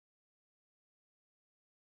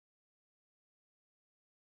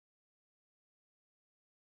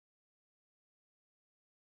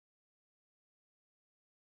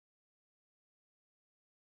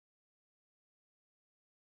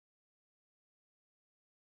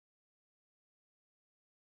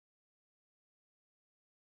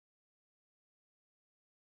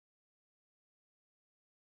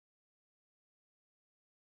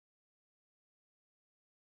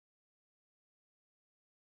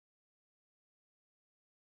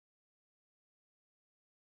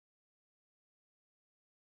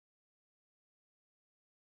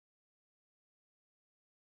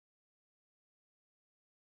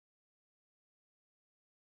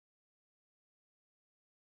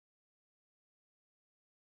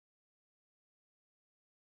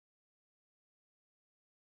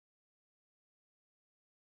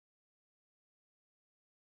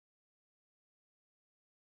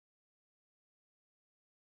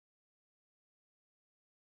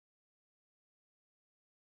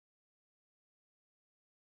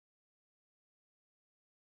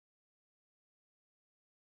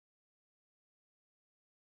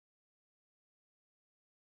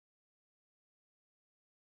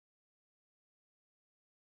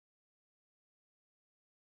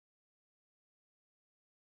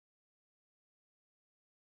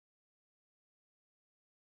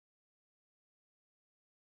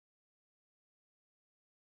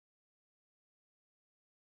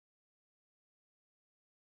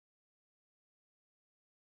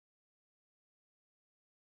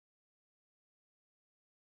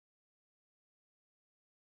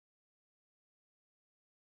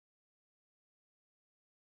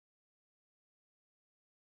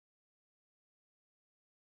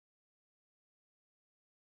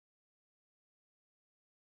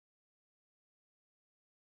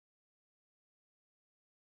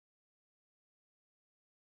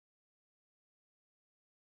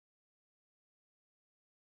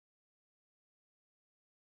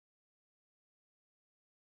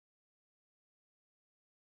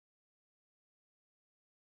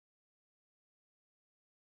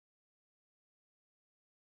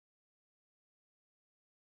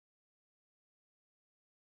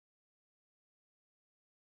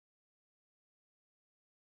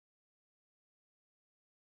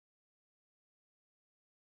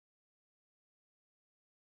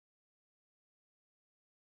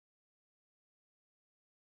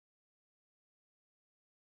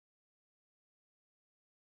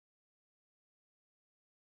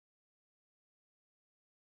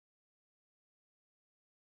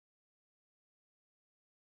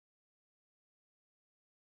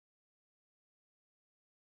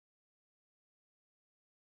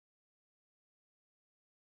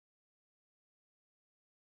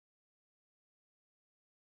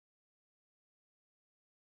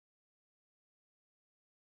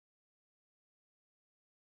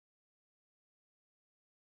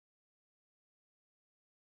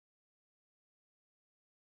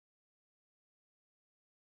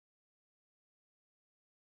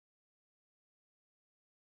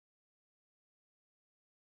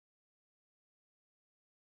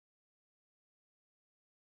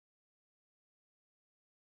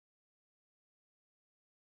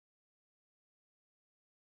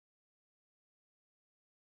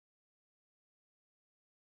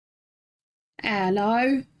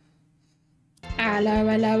Hello. Hello,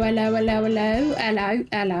 hello, hello, hello, hello, hello,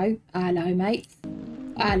 hello, hello, mates.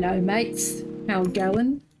 Hello, mates. How we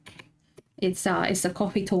going? It's a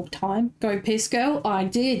coffee talk time. Go piss, girl. I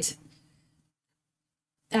did.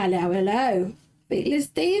 Hello, hello. Fearless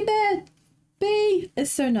Demon. B.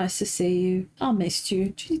 It's so nice to see you. I missed you.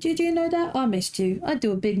 Did you know that? I missed you. I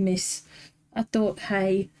do a big miss. I thought,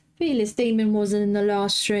 hey, Fearless Demon wasn't in the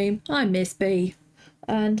last stream. I miss B.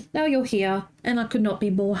 And now you're here, and I could not be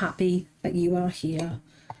more happy that you are here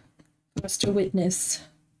for us to witness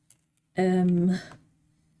the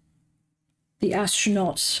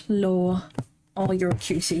astronaut lore. Oh, you're a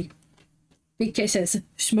cutie. Big kisses.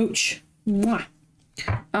 Smooch. Mwah.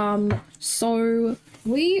 So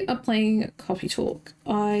we are playing Coffee Talk.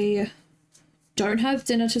 I don't have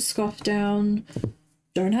dinner to scoff down,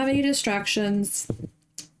 don't have any distractions,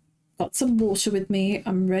 got some water with me,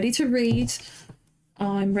 I'm ready to read,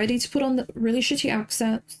 I'm ready to put on the really shitty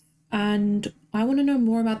accent, and I want to know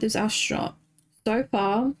more about this astronaut. So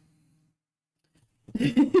far,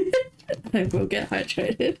 I will get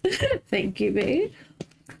hydrated. Thank you, B.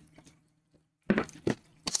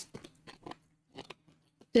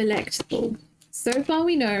 Delectable. So far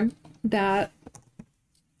we know that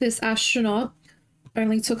this astronaut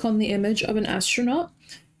only took on the image of an astronaut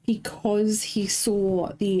because he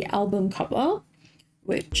saw the album cover,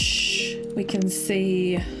 which we can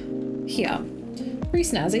see here. Pretty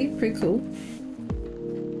snazzy, pretty cool.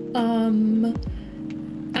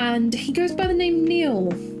 And he goes by the name Neil,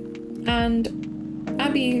 and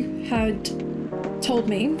Abby had told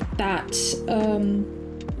me that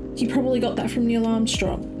he probably got that from Neil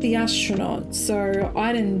Armstrong, the astronaut, so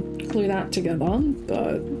I didn't clue that together,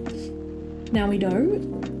 but now we know.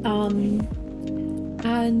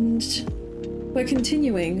 And we're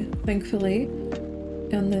continuing, thankfully,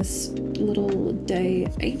 on this little day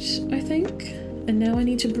 8, I think, and now I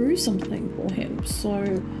need to brew something for him,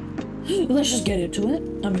 so let's just get into it.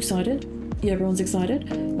 I'm excited. Yeah, everyone's excited.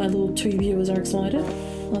 My little 2 viewers are excited.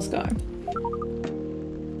 Let's go.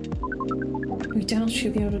 We doubt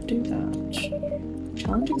she'll be able to do that.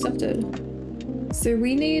 Challenge accepted. So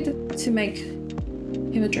we need to make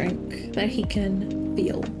him a drink that he can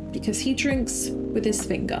feel, because he drinks with his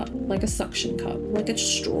finger, like a suction cup, like a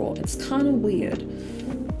straw. It's kind of weird.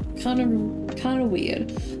 Kind of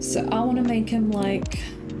weird. So I want to make him like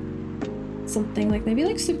something like maybe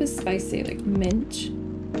like super spicy, like mint,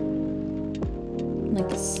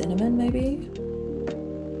 like cinnamon maybe.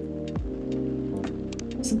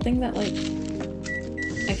 Something that like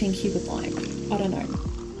I think he would like. I don't know.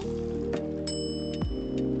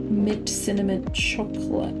 Mint cinnamon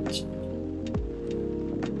chocolate.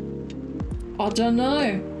 I don't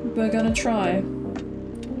know. We're gonna try.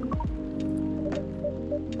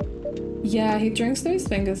 Yeah, he drinks those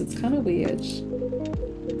fingers. It's kind of weird.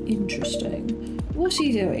 Interesting. What's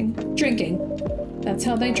he doing? Drinking. That's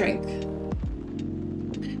how they drink.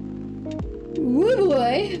 Woo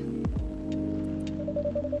boy.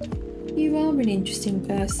 You are an interesting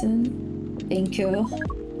person. Thank you.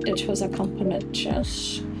 It was a compliment,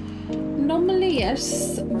 yes. Normally,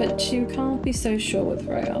 yes, but you can't be so sure with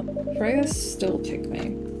Freya. Freya still picked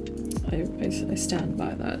me. I stand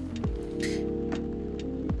by that.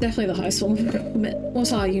 Definitely the highest form of compliment.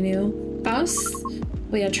 What are you, Neil? Us?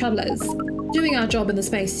 We are travelers, doing our job in the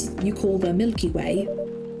space you call the Milky Way.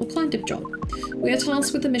 What kind of job? We are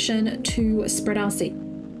tasked with the mission to spread our seed.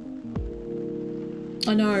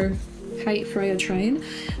 I know. Hate Freya train.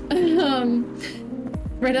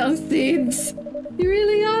 Spread our seeds. You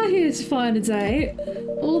really are here to find a date.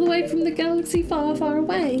 All the way from the galaxy far, far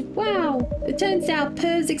away. Wow. It turns out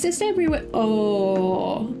purrs exist everywhere.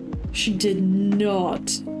 Oh, she did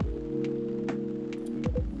not.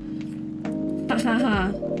 Ha ha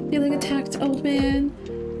ha. Feeling attacked, old man?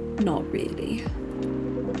 Not really.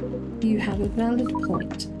 You have a valid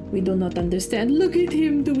point. We do not understand. Look at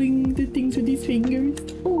him doing the things with his fingers.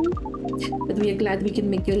 Oh. But we are glad we can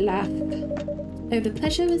make you laugh. Oh, the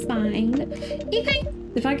pleasure is mine. Okay.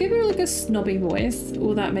 If I give her like a snobby voice,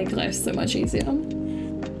 will that make life so much easier?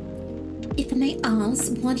 If I may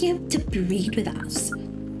ask, why do you have to breed with us?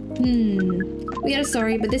 We are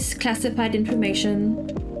sorry, but this is classified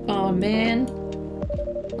information. Oh man.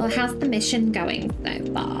 Well, how's the mission going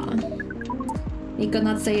so far? You could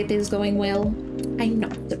not say it is going well. I'm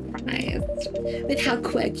not surprised. With how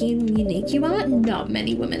quirky and unique you are, not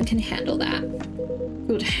many women can handle that.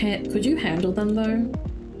 Could you handle them though?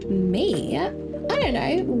 Me? I don't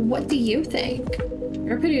know. What do you think?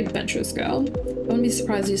 You're a pretty adventurous girl. I wouldn't be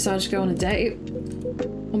surprised you decided to go on a date.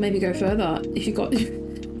 Or maybe go further if it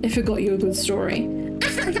got you a good story.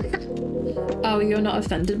 Oh, you're not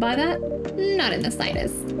offended by that? Not in the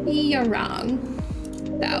slightest. You're wrong.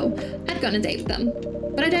 Though, I'd go on a date with them.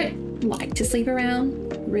 But I don't like to sleep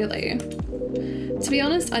around. Really? To be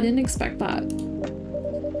honest, I didn't expect that.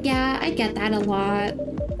 Yeah, I get that a lot.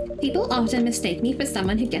 People often mistake me for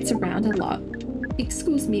someone who gets around a lot.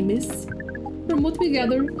 Excuse me, miss. From what we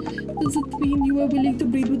gather, does it mean you are willing to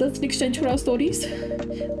breed with us in exchange for our stories?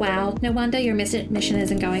 Wow, no wonder your mission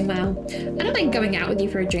isn't going well. I don't mind going out with you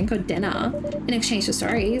for a drink or dinner in exchange for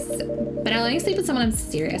stories, but I'll only sleep with someone I'm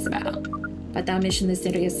serious about. But that mission is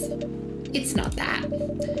serious. It's not that.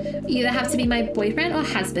 You either have to be my boyfriend or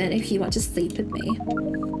husband if you want to sleep with me.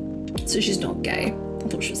 So she's not gay. I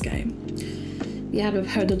thought she was gay. Yeah, I've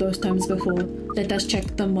heard of those terms before. Let us check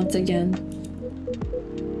them once again.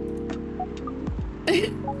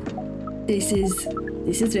 This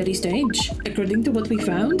is very strange. According to what we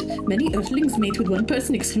found, many Earthlings mate with one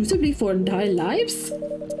person exclusively for entire lives.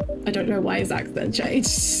 I don't know why his accent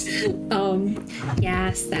changed.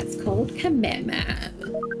 Yes, that's called commitment.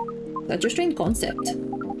 Such a strange concept.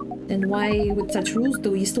 Then why, with such rules,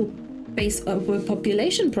 do we still face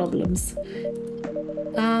overpopulation problems?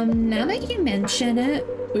 Now that you mention it,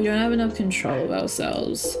 we don't have enough control of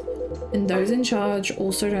ourselves. And those in charge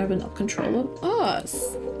also don't have enough control of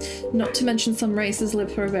us. Not to mention some races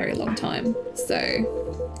live for a very long time, so...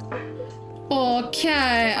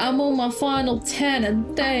 Okay, I'm on my final 10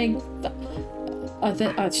 and thank...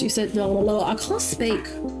 you said blah, blah, blah. I can't speak.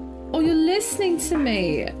 Oh, you're listening to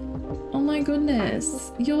me. Oh my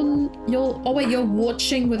goodness. Oh wait, you're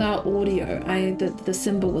watching without audio. The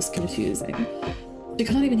symbol was confusing. You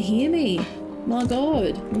can't even hear me. My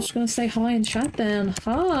god. I'm just gonna say hi in chat then.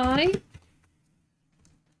 Hi.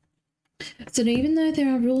 So even though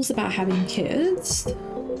there are rules about having kids,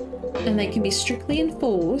 and they can be strictly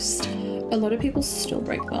enforced, a lot of people still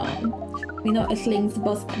break them. We know Earthlings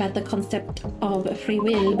boast about the concept of free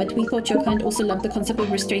will, but we thought your kind also loved the concept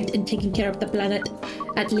of restraint and taking care of the planet.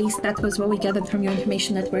 At least that was what we gathered from your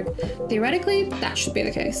information network. Theoretically, that should be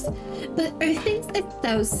the case. But Earthlings are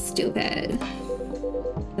so stupid.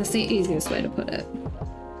 That's the easiest way to put it.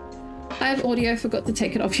 I have audio, forgot to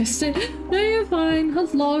take it off yesterday. No, you're fine.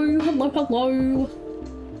 Hello.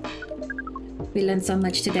 We learned so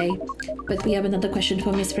much today, but we have another question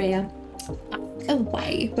for Miss Freya.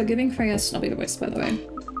 Away. We're giving Freya snobby voice, by the way.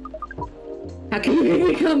 How can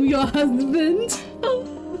we become your husband?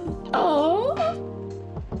 Oh.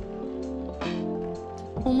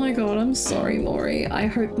 Oh my god, I'm sorry, Maury. I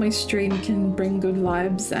hope my stream can bring good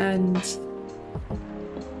vibes and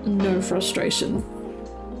no frustration.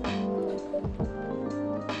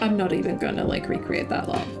 I'm not even gonna like recreate that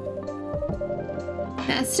lot.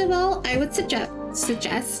 First of all, I would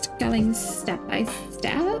suggest going step by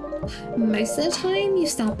step. Most of the time you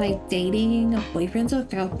start by dating boyfriends or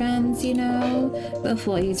girlfriends, you know,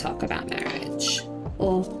 before you talk about marriage.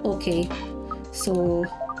 Oh, okay. So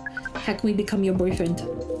how can we become your boyfriend?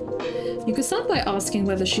 You could start by asking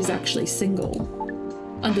whether she's actually single.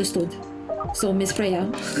 Understood. So Miss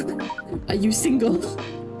Freya, are you single?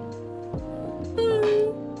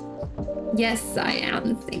 Yes, I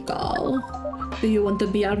am single. Do you want to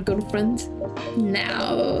be our girlfriend?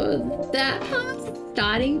 No, that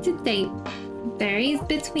starting to date varies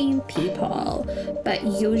between people, but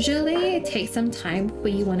usually it takes some before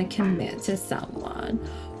you want to commit to someone.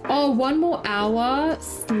 Oh, 1 more hour?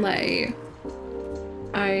 Slay.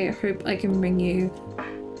 I hope I can bring you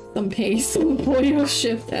some peace before your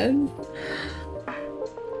shift ends.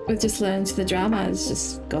 We've just learned the drama is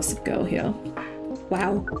just Gossip Girl here.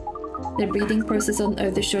 Wow. The breeding process on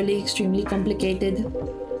Earth is surely extremely complicated.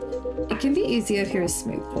 It can be easier if you're a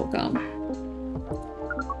smooth talker.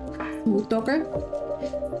 Smooth talker?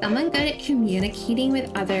 Someone good at communicating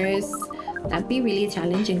with others. That'd be really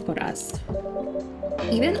challenging for us.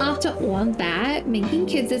 Even after all that, making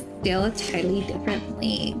kids is still a totally different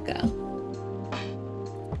league.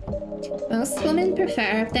 Most women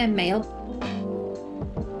prefer if their male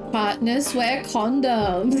partners wear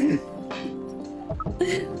condoms.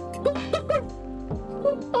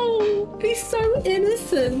 Oh, he's so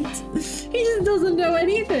innocent. He just doesn't know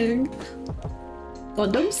anything.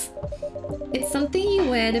 Condoms? It's something you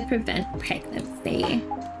wear to prevent pregnancy.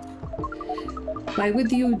 Why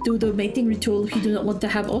would you do the mating ritual if you do not want to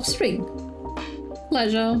have offspring?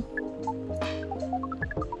 Pleasure.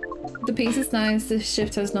 The piece is nice. The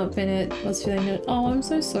shift has not been it. Was feeling it. Oh, I'm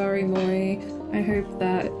so sorry, Maury. I hope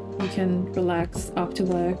that you can relax after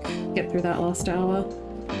work, get through that last hour.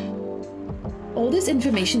 All this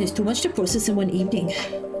information is too much to process in one evening.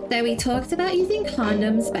 So we talked about using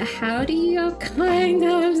condoms, but how do you kind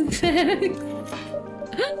of sex?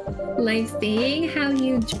 Like seeing how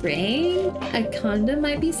you drink, a condom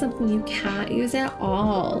might be something you can't use at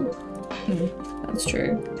all. That's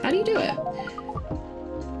true. How do you do it?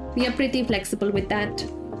 We are pretty flexible with that.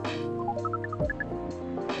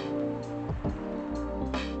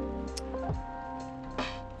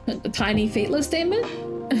 A tiny fateless demon?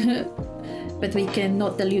 But we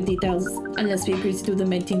cannot tell you details unless we agree to do the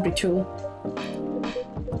mating ritual.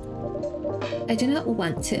 I do not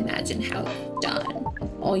want to imagine how it's done.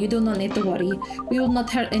 Oh, you do not need to worry. We will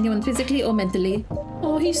not hurt anyone physically or mentally.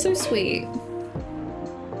 Oh, he's so sweet.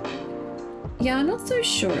 Yeah, I'm not so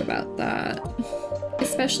sure about that.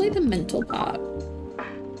 Especially the mental part.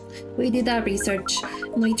 We did our research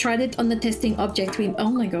and we tried it on the testing object.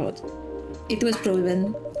 Oh my god. It was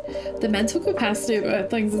proven. The mental capacity of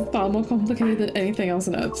Earthlings is far more complicated than anything else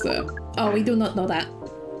on Earth, so. Oh, we do not know that.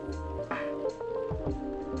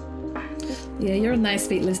 Yeah, you're a nice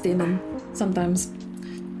fateless demon. Sometimes.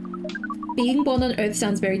 Being born on Earth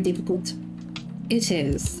sounds very difficult. It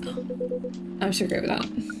is. I should agree with that.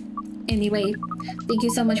 Anyway, thank you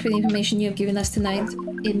so much for the information you have given us tonight.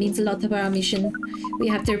 It means a lot to our mission. We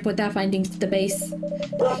have to report our findings to the base.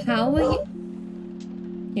 How are you?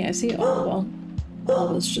 Yeah, I see Oliver.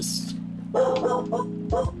 Oliver's just...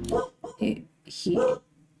 He...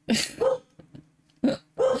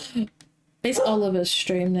 It's Oliver's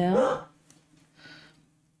stream now.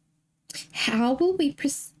 How will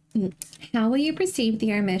you proceed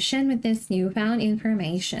your mission with this newfound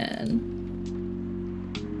information?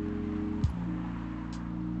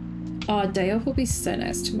 Oh, day off will be so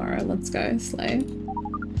nice tomorrow. Let's go, Slay.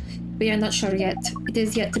 We are not sure yet. It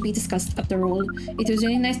is yet to be discussed after all. It was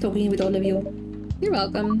really nice talking with all of you. You're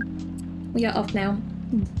welcome. We are off now.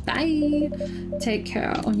 Bye. Take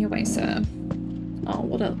care on your way, sir. Oh,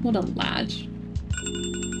 what a lad.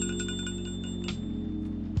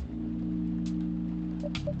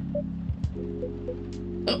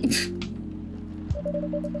 Oh.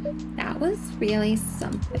 That was really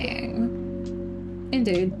something.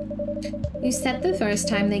 Indeed. You said the first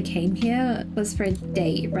time they came here was for a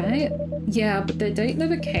date, right? Yeah, but their date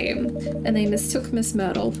never came, and they mistook Miss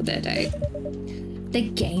Myrtle for their date. The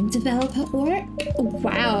game developer work?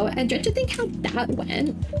 Wow, and don't you think how that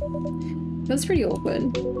went? It was pretty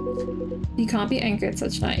awkward. You can't be anchored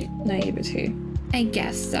such naivety. I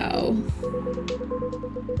guess so.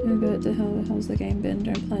 Oh, but how's the game been?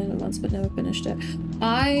 Don't play it once but never finished it.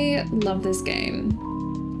 I love this game.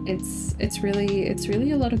 It's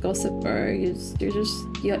really a lot of gossip, bro. You're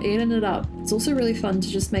eating it up. It's also really fun to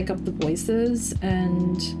just make up the voices,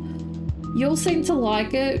 and you all seem to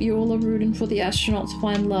like it. You all are rooting for the astronaut to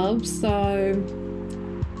find love, so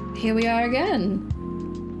here we are again.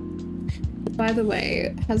 By the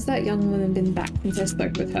way, has that young woman been back since I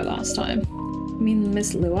spoke with her last time? You mean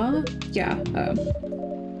Miss Lua? Yeah,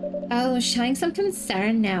 Oh, showing some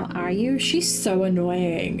concern now, are you? She's so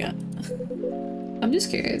annoying. I'm just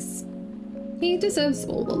curious. He deserves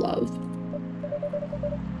all the love.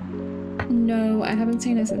 No, I haven't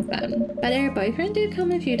seen her since then. But her boyfriend did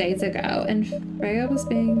come a few days ago, and Freya was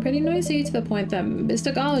being pretty noisy to the point that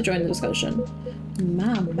Mr. Gala joined the discussion.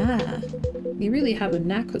 Mama, you really have a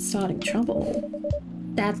knack for starting trouble.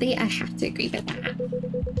 Sadly, I have to agree with that.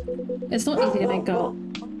 It's not easy to make Gala.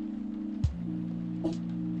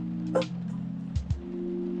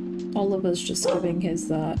 Oliver's just giving his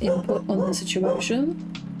input on the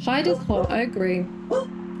situation. Hide is hot, I agree.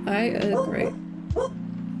 I agree.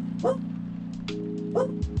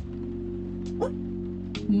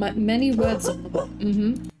 Many words, Oliver.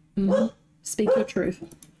 Speak your truth.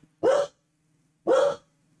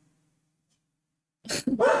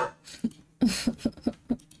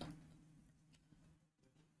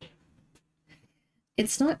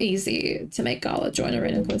 It's not easy to make Gala join a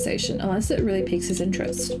random conversation unless it really piques his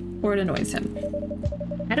interest or it annoys him.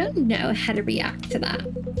 I don't know how to react to that.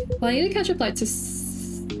 Well, I need to catch a flight to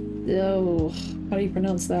oh, how do you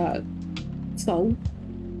pronounce that? Seoul?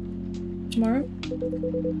 Tomorrow?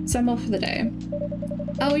 So I'm off for the day.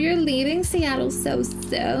 Oh, you're leaving Seattle so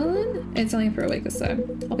soon? It's only for a week or so.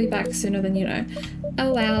 I'll be back sooner than you know.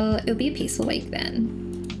 Oh well, it'll be a peaceful week then.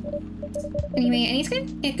 Anyway, I need to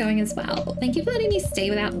get going as well. Thank you for letting me stay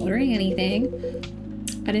without ordering anything.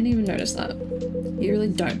 I didn't even notice that. You really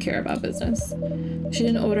don't care about business. She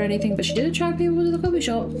didn't order anything, but she did attract people to the coffee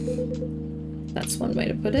shop. That's one way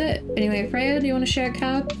to put it. Anyway, Freya, do you want to share a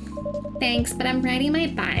cab? Thanks, but I'm riding my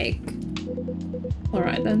bike.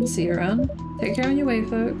 Alright then, see you around. Take care on your way,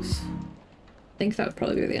 folks. I think that would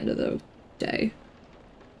probably be the end of the day.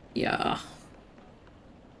 Yeah.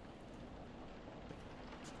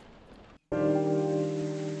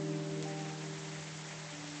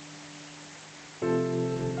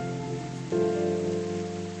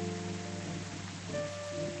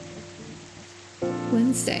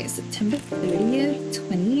 Wednesday, September 30th,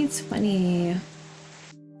 2020.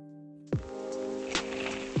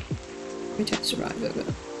 Protect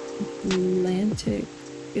survivor. Atlantic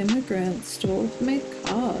immigrant store made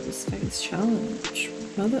cars face challenge.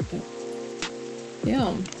 Mother.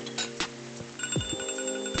 Yeah.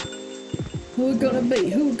 Who it gonna be?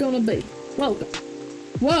 Who it gonna be? Welcome.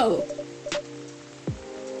 Whoa!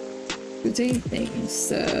 Good evening,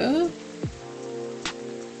 sir.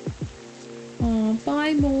 Oh,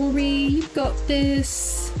 bye, Maury. You've got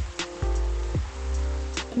this.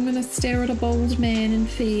 I'm gonna stare at a bald man in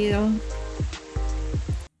fear.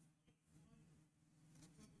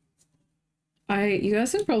 You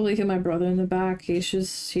guys can probably hear my brother in the back. He's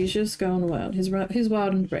just going wild. He's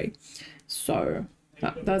wild and free. So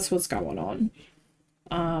that's what's going on.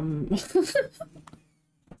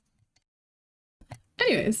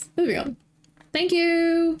 Anyways, moving on. Thank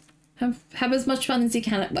you. Have as much fun as you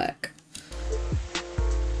can at work.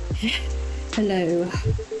 Hello.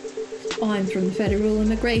 I'm from the Federal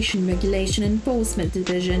Immigration Regulation Enforcement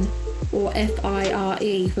Division, or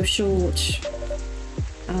FIRE for short.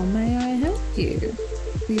 How may I help you?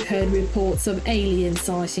 We've heard reports of alien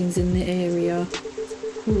sightings in the area.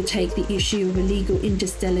 We'll take the issue of illegal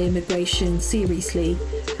interstellar immigration seriously.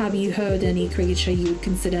 Have you heard any creature you would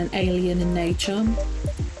consider an alien in nature?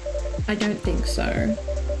 I don't think so.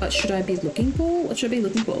 What should I be looking for? What should I be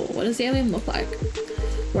looking for? What does the alien look like?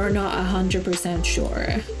 We're not 100%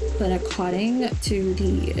 sure, but according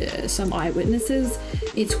to some eyewitnesses,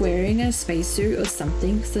 it's wearing a spacesuit or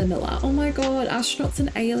something similar. Oh my god, astronaut's an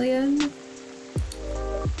alien?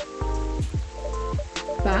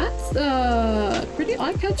 That's pretty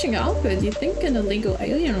eye-catching outfit. You'd think an illegal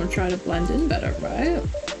alien would try to blend in better, right?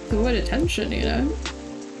 To avoid attention, you know?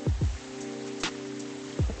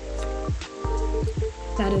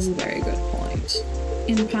 That is a very good point.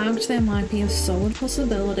 In fact, there might be a solid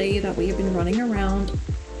possibility that we have been running around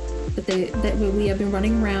we have been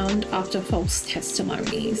running around after false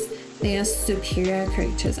testimonies. They are superior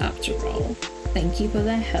creatures after all. Thank you for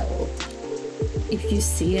the help. If you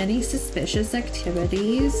see any suspicious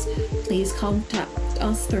activities, please contact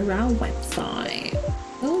us through our website.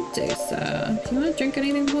 Will do, sir. If you want to drink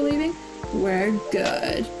anything before leaving, we're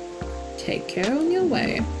good. Take care on your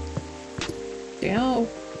way. Yeah,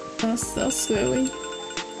 that's slowly.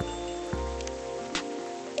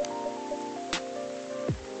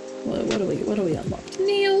 What do we unlock?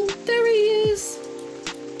 Neil, there he is.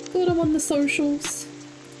 Got him on the socials.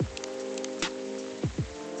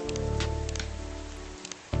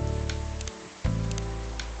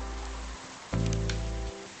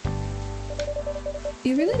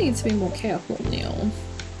 You really need to be more careful, Neil.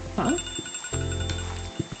 Huh?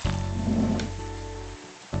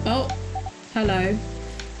 Oh, hello.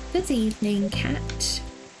 Good evening, cat.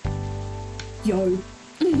 Yo.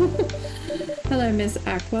 Hello, Miss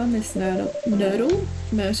Aqua, Miss Myrtle?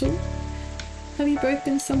 Have you both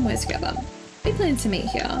been somewhere together? We planned to meet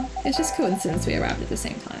here. It's just coincidence we arrived at the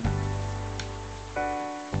same time.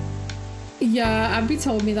 Yeah, Abby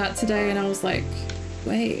told me that today and I was like,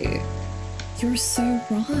 wait, you're so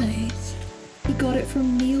right. He got it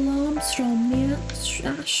from Neil Armstrong,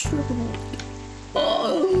 astronaut.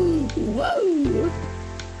 Oh, whoa.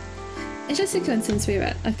 It's just a coincidence we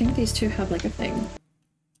met. I think these two have like a thing.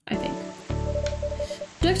 I think.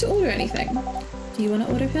 Would you like to order anything? Do you want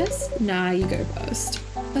to order first? Nah, you go first.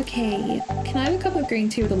 Okay, can I have a cup of green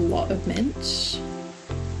tea with a lot of mint?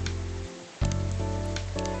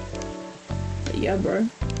 Yeah, bro.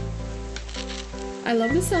 I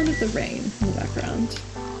love the sound of the rain in the background.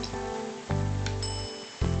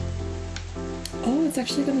 Oh, it's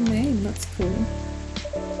actually got a name. That's cool.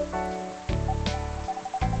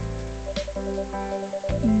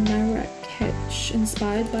 Marrakech,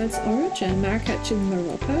 inspired by its origin. Marrakech in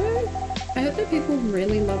Morocco? I hope that people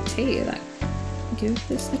really love tea. That give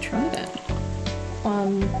this a try then.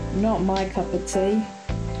 Not my cup of tea.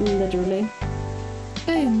 Literally.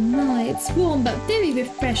 Oh my, it's warm but very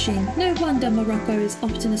refreshing. No wonder Morocco is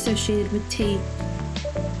often associated with tea.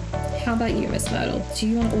 How about you, Miss Myrtle? Do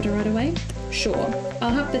you want to order right away? Sure.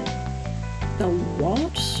 I'll have the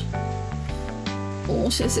what?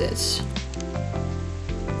 What is it?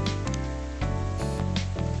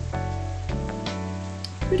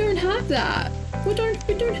 We don't have that. We don't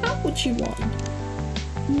have what you want.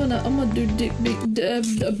 I'm gonna do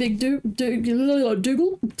a big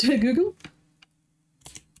Google.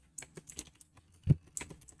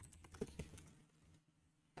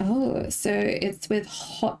 Oh, so it's with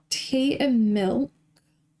hot tea and milk,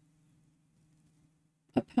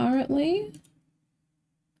 apparently.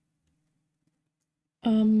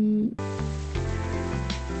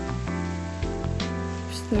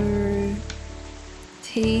 So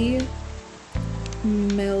tea,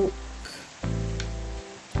 milk,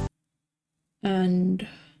 and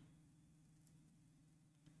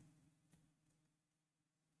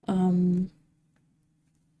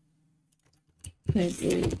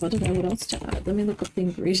maybe, I don't know what else to add. Let me look up the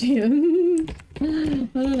ingredient. I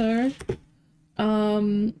don't know.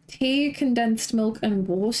 Tea, condensed milk, and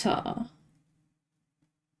water.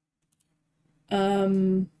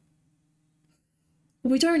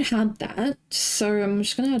 We don't have that, so I'm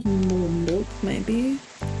just gonna add more milk, maybe.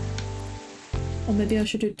 Or maybe I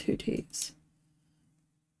should do 2 teas.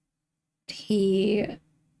 Tea.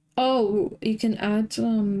 Oh, you can add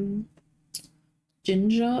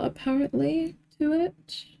ginger apparently to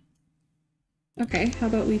it. Okay, how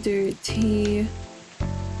about we do tea,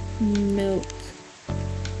 milk,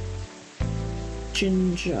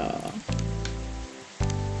 ginger.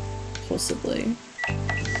 Possibly.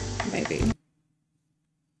 Maybe.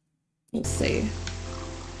 We'll see.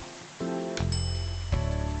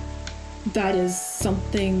 That is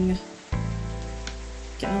something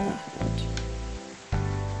Galahad.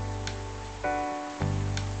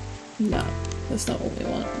 No, that's not what we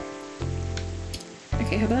want.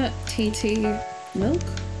 Okay, how about TT milk?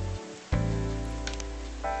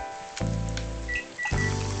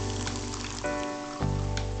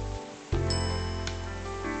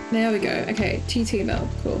 There we go. Okay, TT milk,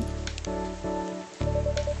 cool.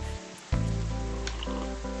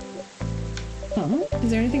 Huh? Is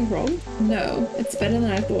there anything wrong? No, it's better than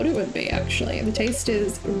I thought it would be, actually. The taste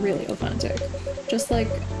is really authentic. Just like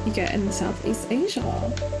you get in Southeast Asia.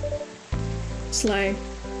 Slay.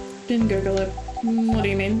 Didn't Google it. What do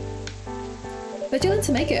you mean? But you learned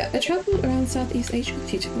to make it. I traveled around Southeast Asia a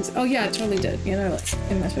few times. Oh yeah, I totally did. You know, like,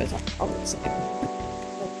 in my spare time, obviously.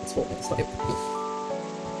 That's what it's like.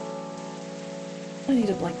 I need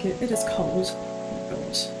a blanket. It is cold. Oh my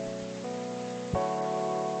god.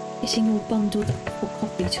 Getting all bundled up for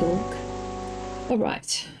coffee talk.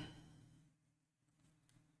 Alright.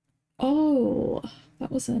 Oh,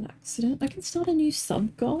 that was an accident. I can start a new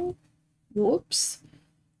sub goal. Whoops.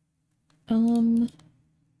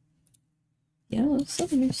 Yeah, let's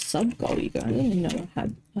start a new sub goal, you guys. I didn't even know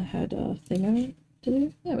I had a thing to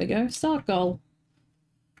do. There we go. Start goal.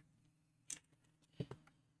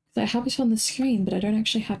 I have it on the screen, but I don't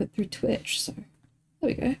actually have it through Twitch, so there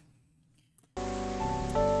we go.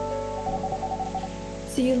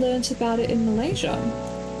 So you learnt about it in Malaysia?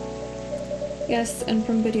 Yes, and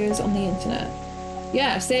from videos on the internet.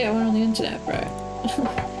 Yeah, see, I went on the internet, bro.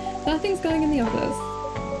 Nothing's going in the office.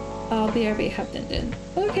 I'll BRB, have Din Din.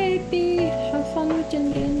 Okay, B, have fun with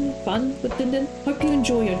Din Din. Fun with Din Din? Hope you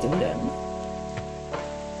enjoy your Din Din.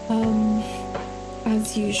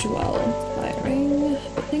 As usual, tiring,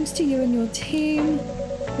 but thanks to you and your team,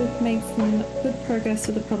 we've made some good progress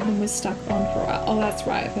with the problem we're stuck on for a while. Oh, that's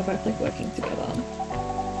right, we're both like working together.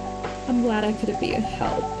 I'm glad I could be of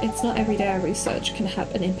help. It's not every day our research can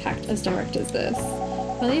have an impact as direct as this.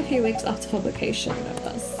 Only a few weeks after publication, no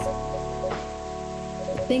less.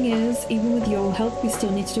 The thing is, even with your help, we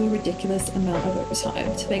still need to do a ridiculous amount of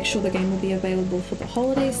overtime to make sure the game will be available for the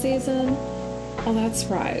holiday season. Oh, that's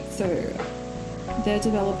right, so they're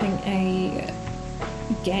developing a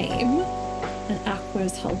game and Aqua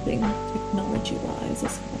is helping technology-wise or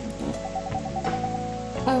something like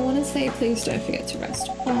that. I want to say please don't forget to rest.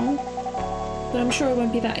 Oh, but I'm sure it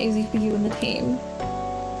won't be that easy for you and the team.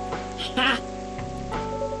 Ha!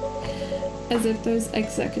 As if those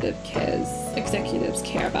executives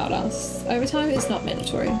care about us. Overtime is not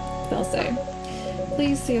mandatory, they'll say.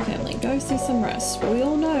 Please see your family, go see some rest. But we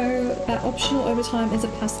all know that optional overtime is a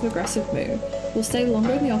passive-aggressive move. We'll stay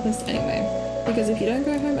longer in the office anyway, because if you don't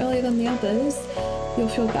go home earlier than the others, you'll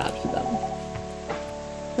feel bad for them.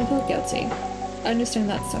 You'll feel guilty. I understand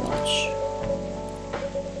that so much.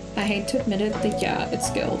 I hate to admit it, but yeah, it's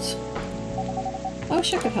guilt. I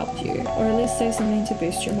wish I could help you, or at least say something to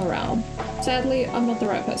boost your morale. Sadly, I'm not the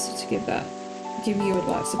right person to give you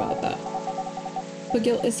advice about that. But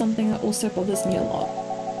guilt is something that also bothers me a lot,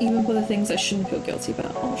 even for the things I shouldn't feel guilty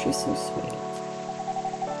about. Oh, she's so sweet.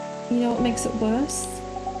 You know what makes it worse?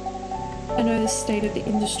 I know the state of the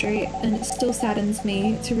industry, and it still saddens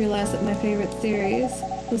me to realize that my favorite series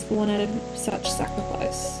was born out of such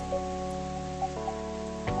sacrifice.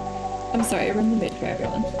 I'm sorry, I ruined the mood for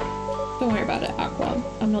everyone. Don't worry about it, Aqua.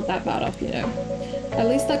 I'm not that bad off, you know. At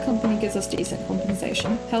least that company gives us decent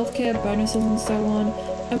compensation. Healthcare, bonuses and so on,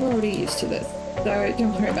 and we're already used to this. So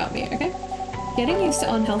don't worry about me, okay? Getting used to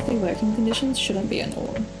unhealthy working conditions shouldn't be a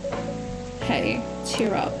norm. Hey,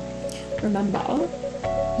 cheer up. Remember,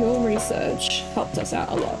 your research helped us out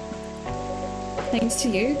a lot. Thanks to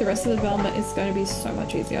you, the rest of the development is going to be so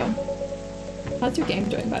much easier. How's your game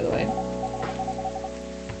doing, by the way?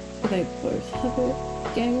 Do they both have a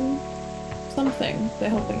game? Something. They're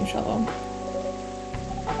helping each other.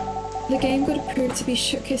 The game got approved to be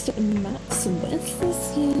showcased at the Max West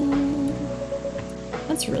this year.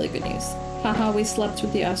 That's really good news. Haha, we slept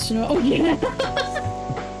with the astronaut. Oh yeah!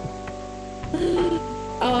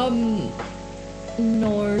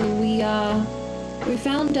 No, we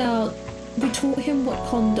found out, we taught him what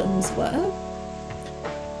condoms were.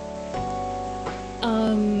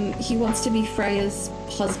 He wants to be Freya's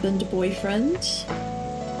husband, boyfriend.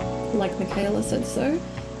 Like Michaela said so.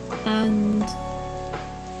 And,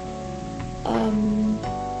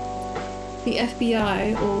 the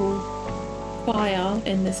FBI, or Fire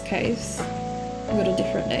in this case, got a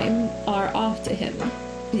different name, are after him.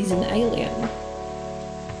 He's an alien.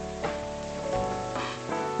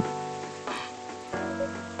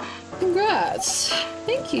 Congrats!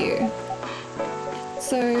 Thank you!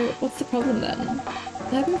 So, what's the problem then?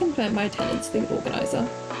 I haven't confirmed my attendance to the organizer.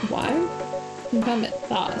 Why? Confirm it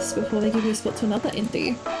fast before they give you a spot to another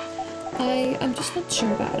indie. I'm just not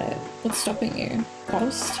sure about it. What's stopping you?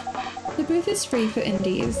 Cost? The booth is free for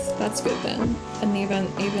indies. That's good then. And the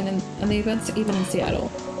event's even in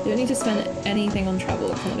Seattle. You don't need to spend anything on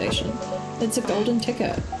travel accommodation. It's a golden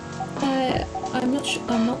ticket. But I'm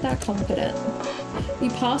not that confident. You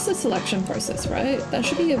passed the selection process, right? That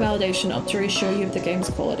should be a validation up to reassure you of the game's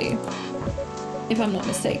quality. If I'm not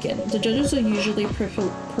mistaken. The judges are usually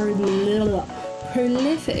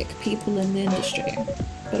prolific people in the industry,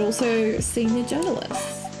 but also senior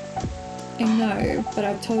journalists. I know, but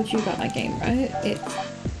I've told you about my game, right? It's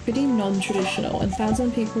pretty non-traditional, and thousands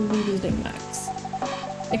of people will be visiting Max,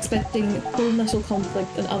 expecting Full Metal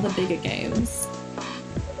Conflict and other bigger games.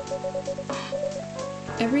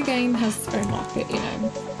 Every game has its own market, you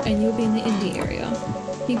know, and you'll be in the indie area.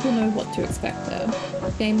 People know what to expect there.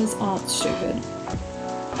 Gamers aren't stupid.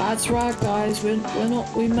 That's right, guys. We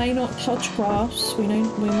may not touch grass. We may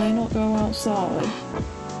not go outside,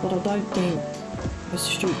 but I don't think we're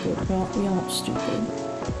stupid. We aren't stupid.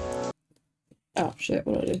 Oh shit!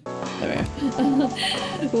 What did I do? There we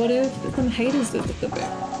go. What if some haters visit the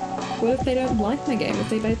booth? What if they don't like my game? If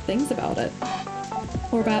they say things about it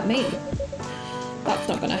or about me? That's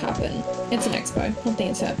not gonna happen. It's an expo, not the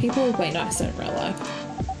internet. People are way nicer in real life.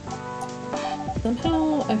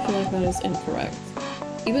 Somehow, I feel like that is incorrect.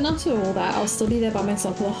 Even after all that, I'll still be there by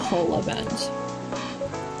myself for the whole event.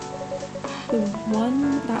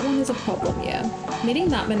 That one is a problem, yeah. Meeting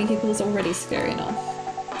that many people is already scary enough.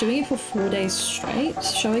 Doing it for 4 days straight,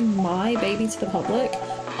 showing my baby to the public,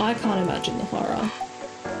 I can't imagine the horror.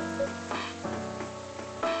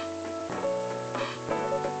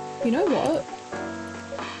 You know what?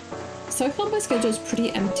 So far my schedule's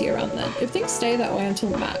pretty empty around then. If things stay that way until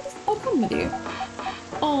Max, I'll come with you.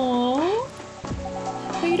 Aww.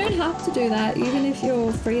 But you don't have to do that, even if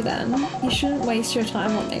you're free then. You shouldn't waste your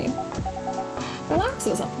time on me. Relax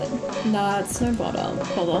or something. Nah, it's no bother.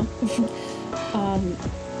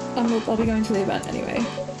 I'll be going to the event anyway.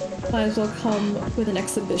 Might as well come with an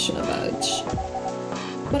exhibition of Edge.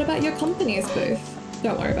 What about your company's booth?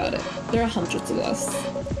 Don't worry about it. There are hundreds of us.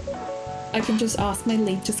 I can just ask my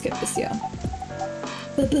lead to skip this year.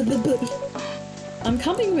 I'm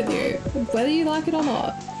coming with you, whether you like it or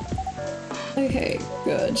not. Okay,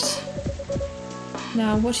 good.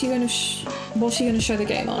 Now, what are you gonna show the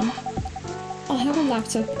game on? I'll have a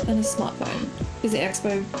laptop and a smartphone. Is the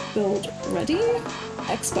Expo build ready?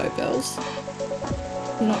 Expo build?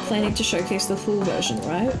 You're not planning to showcase the full version,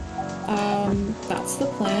 right? That's the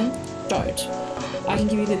plan. Don't. I can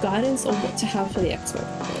give you the guidance on what to have for the Expo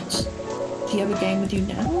build. Do you have a game with you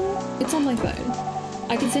now? It's on my phone.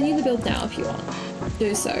 I can send you the build now if you want.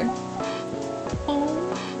 Do so. Oh.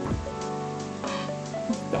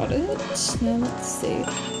 Got it. Now let's see.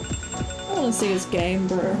 I want to see his game,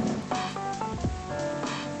 bro.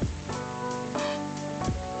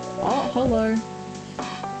 Oh, hello.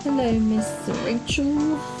 Hello, Miss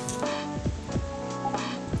Rachel.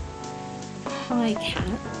 Hi, cat.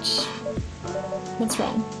 What's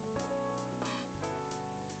wrong?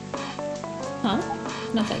 Huh?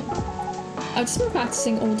 Nothing. I've just been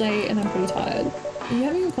practicing all day and I'm pretty tired. Are you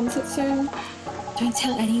having a concert soon? Don't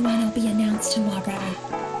tell anyone, I'll be announced tomorrow.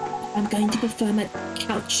 I'm going to perform at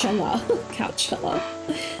Coachella. Coachella.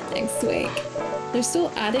 Next week. They're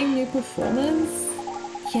still adding new performers?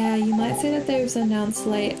 Yeah, you might say that they've announced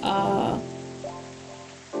late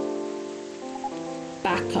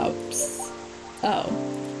backups. Oh.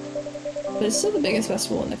 But it's still the biggest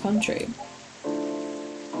festival in the country.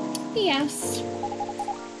 Yes.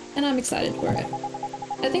 And I'm excited for it.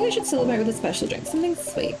 I think we should celebrate with a special drink. Something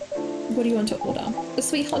sweet. What do you want to order? A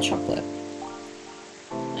sweet hot chocolate.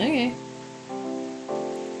 Okay.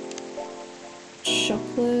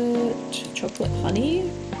 Chocolate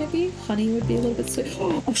honey, maybe? Honey would be a little bit sweet.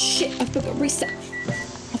 Oh shit, I forgot reset.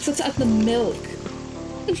 I forgot to add the milk.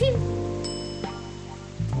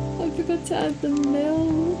 I forgot to add the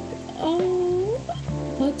milk. Oh,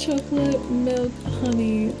 hot chocolate, milk,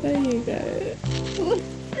 honey. There you go.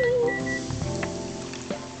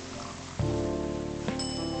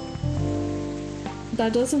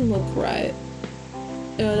 That doesn't look right.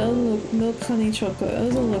 Yeah, it doesn't look milk, honey, chocolate. That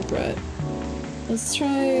doesn't look right. Let's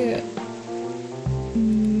try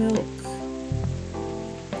milk.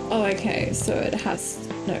 Oh, okay. So it has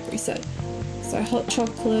no reset. So hot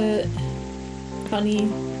chocolate, honey,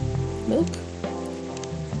 milk.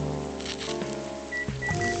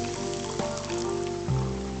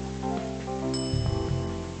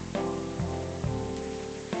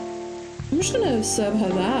 I'm just gonna serve her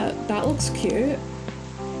that. That looks cute.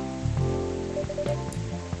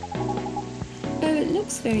 Oh, it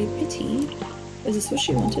looks very pretty. Is this what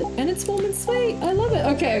she wanted? And it's warm and sweet. I love it.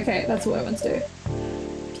 Okay, okay, that's what I want to do.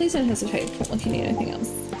 Please don't hesitate if you need anything else.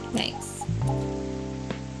 Thanks.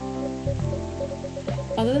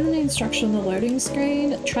 Other than the instruction on the loading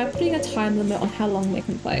screen, try putting a time limit on how long they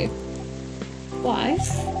can play. Why?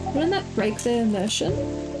 Wouldn't that break their immersion?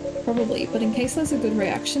 Probably, but in case there's a good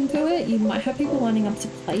reaction to it, you might have people lining up to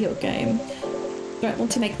play your game. Don't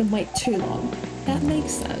want to make them wait too long. That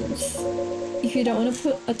makes sense. If you don't want to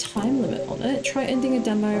put a time limit on it, try ending a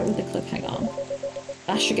demo with a cliffhanger.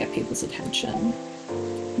 That should get people's attention.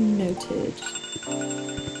 Noted.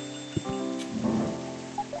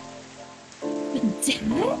 Dad?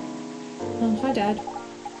 Oh, hi Dad.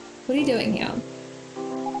 What are you doing here?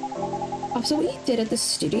 After what you did at the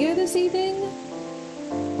studio this evening?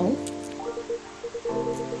 Oh?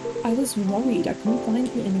 I was worried I couldn't find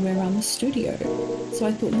you anywhere around the studio, so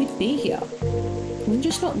I thought you'd be here. Can we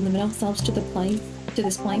just not limit ourselves to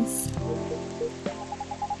this place?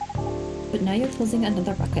 But now you're causing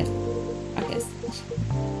another ruckus.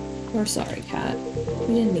 We're sorry, Kat.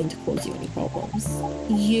 We didn't mean to cause you any problems.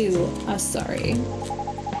 You are sorry.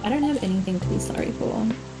 I don't have anything to be sorry for.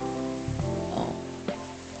 Oh.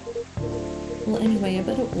 Well, anyway, I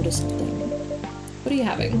better order something. What are you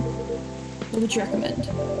having? What would you recommend?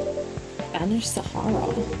 Spanish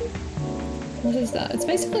Sahara. What is that? It's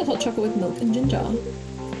basically hot chocolate with milk and ginger.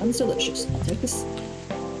 Sounds delicious. I'll take this.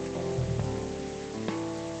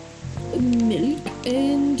 Milk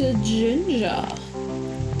and ginger.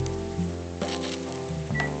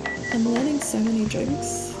 I'm learning so many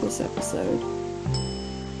drinks this episode.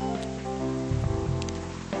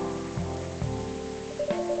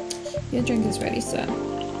 Your drink is ready, sir.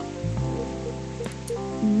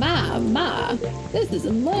 Ma, this is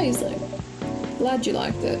amazing. Glad you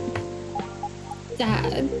liked it.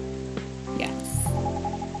 Dad? Yes.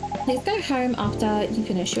 Please go home after you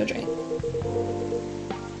finish your drink.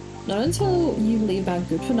 Not until you leave that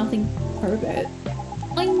good-for-nothing pervert.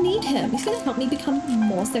 I need him. He's gonna help me become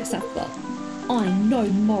more successful. I know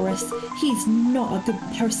Morris. He's not a good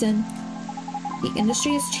person. The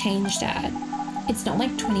industry has changed, Dad. It's not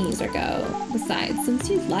like 20 years ago. Besides, since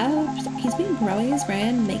you've left, he's been growing his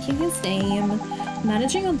brand, making his name,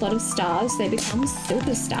 managing a lot of stars. They become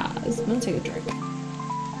superstars. I'm gonna take a drink.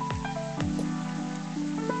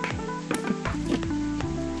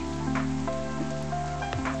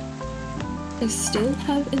 They still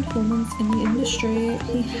have informants in the industry.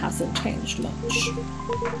 He hasn't changed much.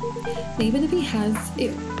 And even if he has,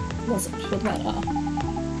 it wasn't for the better.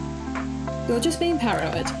 You're just being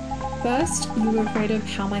paranoid. First, you were afraid of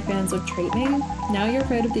how my fans would treat me. Now you're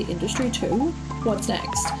afraid of the industry too. What's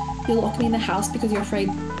next? You'll lock me in the house because you're afraid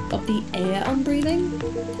of the air I'm breathing?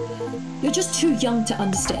 You're just too young to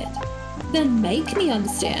understand. Then make me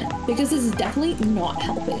understand, because this is definitely not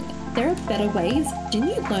helping. There are better ways.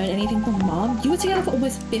 Didn't you learn anything from Mom? You were together for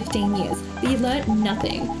almost 15 years, but you learned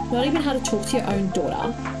nothing. Not even how to talk to your own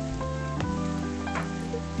daughter.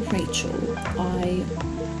 Rachel,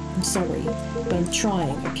 I'm sorry, but I'm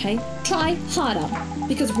trying, okay? Try harder,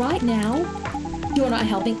 because right now, you're not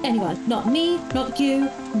helping anyone. Not me, not you,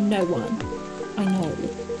 no one. I know,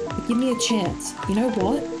 but give me a chance. You know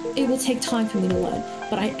what? It will take time for me to learn,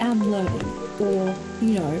 but I am learning. Or,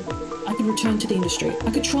 you know, I could return to the industry.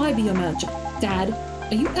 I could try be your manager. Dad,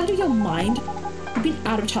 are you out of your mind? You've been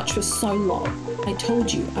out of touch for so long. I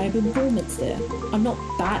told you, I have informants there. I'm not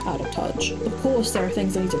that out of touch. Of course, there are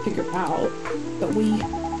things I need to figure out, but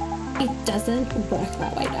it doesn't work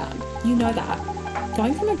that way, Dad. You know that.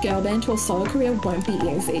 Going from a girl band to a solo career won't be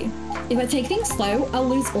easy. If I take things slow, I'll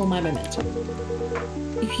lose all my momentum.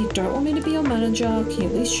 If you don't want me to be your manager, can you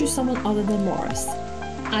at least choose someone other than Morris?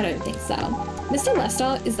 I don't think so. Mr.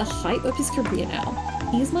 Lester is the height of his career now.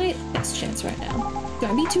 He's my best chance right now.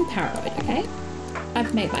 Don't be too paranoid, okay?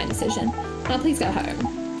 I've made my decision. Now please go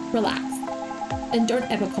home. Relax. And don't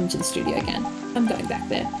ever come to the studio again. I'm going back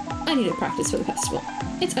there. I need to practice for the festival.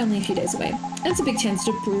 It's only a few days away, and it's a big chance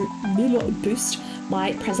to boost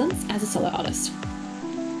my presence as a solo artist.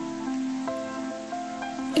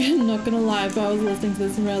 Not gonna lie, if I was listening to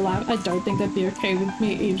this in real life, I don't think they'd be okay with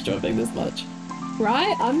me eavesdropping this much.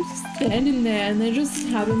 Right? I'm just standing there and they're just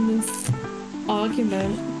having this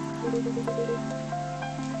argument.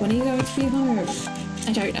 When are you going to be home?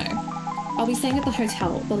 I don't know. I'll be staying at the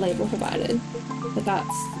hotel the label provided. But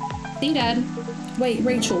that's... See you, Dad. Wait,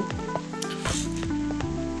 Rachel.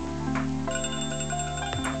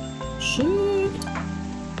 Shoot.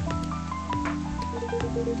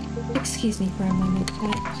 Excuse me for a moment,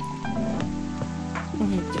 Dad. Oh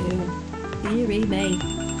dear. Dearie me.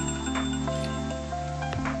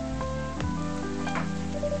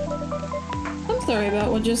 I'm sorry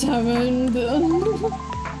about what just happened.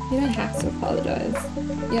 You don't have to apologize.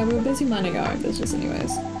 Yeah, we were busy minding our own business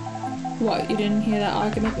anyways. What, you didn't hear that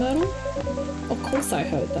argument, Myrtle? Of course I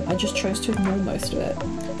heard them, I just chose to ignore most of it.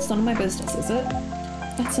 It's none of my business, is it?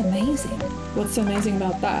 That's amazing. What's so amazing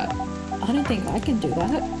about that? I don't think I can do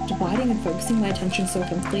that. Dividing and focusing my attention so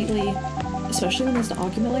completely, especially when there's an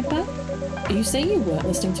argument like that. Are you saying you weren't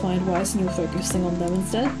listening to my advice and you were focusing on them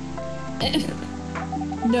instead?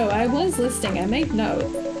 No, I was listening, I made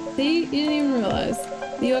notes. See, you didn't even realize.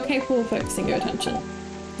 You are capable of focusing your attention.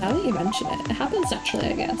 Now that you mention it, it happens naturally,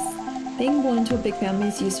 I guess. Being born into a big family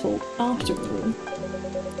is useful after all.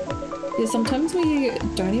 Yeah, sometimes we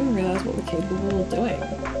don't even realize what we're capable of doing.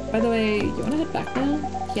 By the way, you wanna head back now?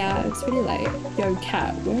 Yeah, it's pretty late. Yo,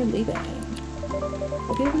 Kat, we're leaving.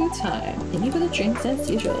 Hope you have a good time. Thank you for the drinks as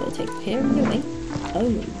usual. Take care of your mate.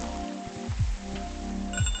 Oh.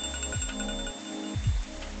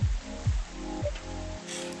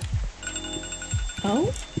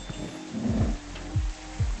 Oh?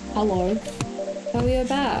 Hello. Oh, you're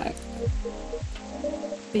back.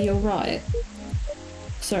 But you're right.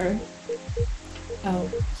 Sir? Oh,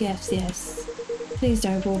 yes. Please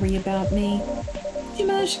don't worry about me. Did you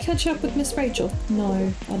manage to catch up with Miss Rachel?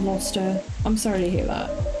 No, I lost her. I'm sorry to hear that,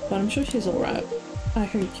 but I'm sure she's alright. I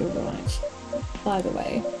hope you're right. By the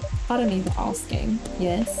way, pardon me for asking.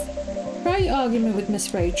 Yes? Throughout your argument with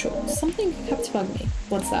Miss Rachel, something kept to bug me.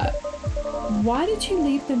 What's that? Why did you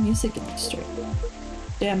leave the music industry?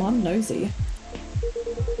 Damn, I'm nosy.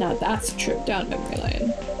 Now that's a trip down memory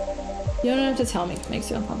lane. You don't have to tell me if it makes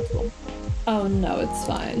you uncomfortable. Oh no, it's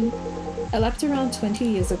fine. I left around 20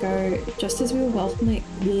 years ago, just as we were welcoming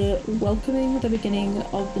the beginning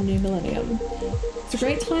of the new millennium. It's a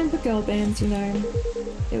great time for girl bands, you know.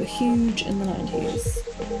 They were huge in the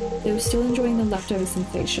 90s. They were still enjoying the leftover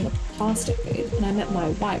sensation of the past decade, and I met my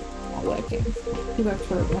wife while working. He worked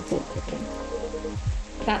for a record label.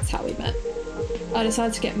 That's how we met. I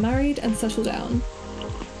decided to get married and settle down.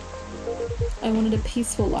 I wanted a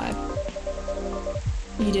peaceful life.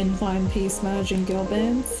 You didn't find peace managing girl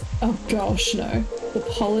bands? Oh gosh, no. The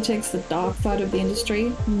politics, the dark side of the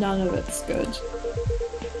industry, none of it's good.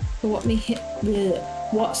 But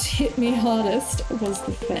what hit me hardest was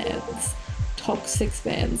the fans. Toxic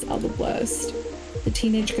fans are the worst. The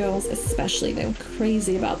teenage girls especially, they were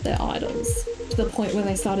crazy about their idols, to the point where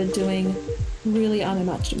they started doing really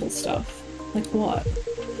unimaginable stuff. Like what?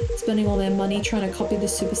 Spending all their money trying to copy the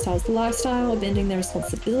superstars' lifestyle, abandoning their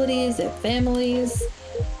responsibilities, their families.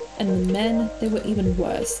 And the men, they were even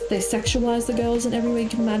worse. They sexualized the girls in every way you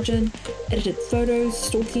can imagine, edited photos,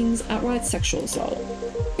 stalkings, outright sexual assault.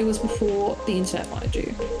 It was before the internet, mind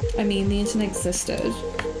you. I mean, the internet existed,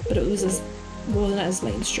 but it wasn't as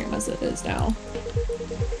mainstream as it is now.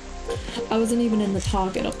 I wasn't even in the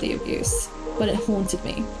target of the abuse, but it haunted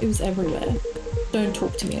me. It was everywhere. Don't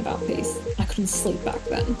talk to me about peace. I couldn't sleep back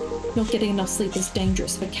then. Not getting enough sleep was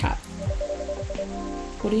dangerous for Kat.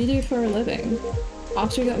 What do you do for a living?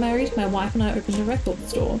 After we got married, my wife and I opened a record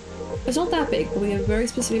store. It's not that big, but we have a very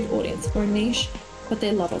specific audience. We're a niche, but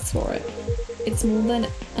they love us for it. It's more than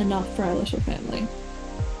enough for our little family.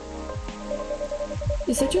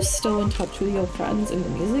 You said you're still in touch with your friends in the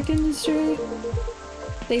music industry?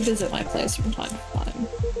 They visit my place from time to time,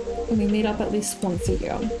 and we meet up at least once a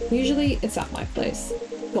year. Usually it's at my place.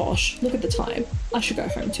 Gosh, look at the time. I should go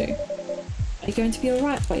home too. Are you going to be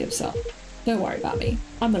alright by yourself? Don't worry about me.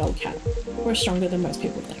 I'm an old cat. We're stronger than most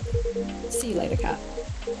people think. See you later, Cat.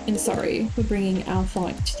 And sorry for bringing our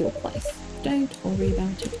fight to your place. Don't worry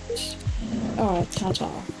about it. Alright, ta-ta.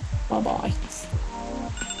 Bye-bye.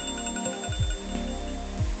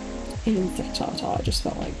 insect tartar. I just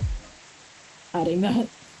felt like adding that.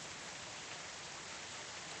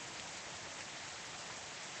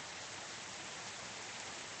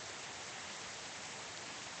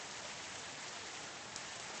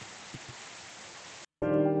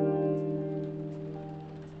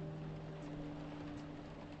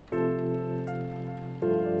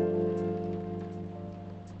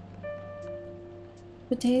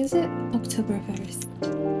 What day is it? October 1st.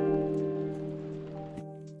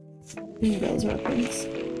 Emails reference.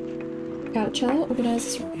 Coachella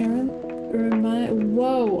organizes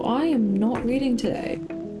Whoa, I am not reading today.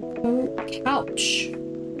 Oh, couch.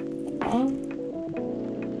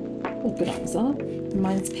 Organizer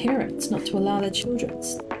reminds parents not to allow their children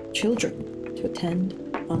to attend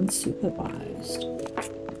unsupervised.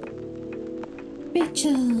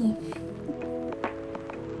 Rachel.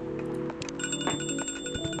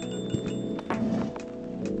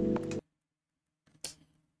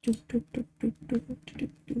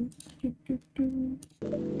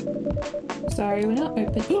 Sorry, we're not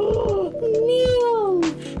open. Neil!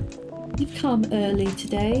 You've come early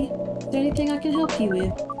today. Is there anything I can help you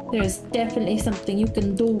with? There's definitely something you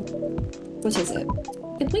can do. What is it?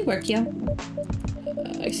 Can we work here?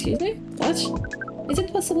 Excuse me? What? Is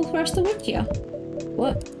it possible for us to work here?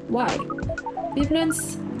 What? Why? We've learned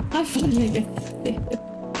I finally get it.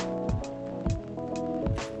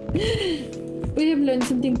 We have learned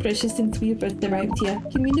something precious since we first arrived here.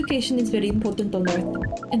 Communication is very important on Earth,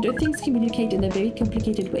 and Earthlings communicate in a very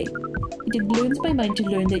complicated way. It blows my mind to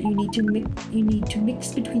learn that you need to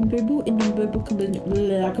mix between verbal and non-verbal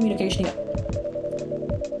communication here.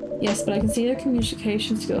 Yes, but I can see your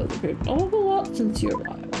communication skills have improved a whole lot since you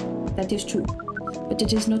arrived. That is true, but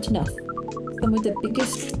it is not enough. Some of the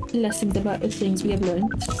biggest lessons about Earthlings we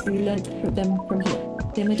learned them from here.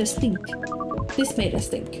 They made us think. This made us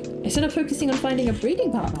think. Instead of focusing on finding a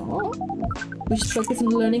breeding partner, we should focus on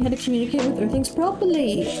learning how to communicate with Earthlings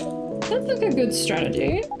properly. Sounds like a good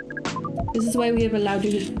strategy. This is why we have allowed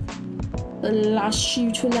you to allow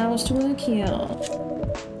us to work here.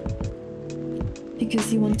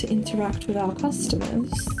 Because you want to interact with our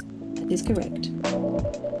customers. That is correct.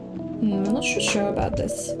 I'm not sure about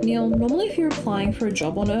this. Neil, normally if you're applying for a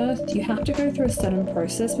job on Earth, you have to go through a certain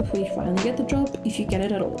process before you finally get the job, if you get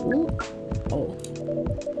it at all. Oh,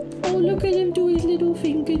 look at him do his little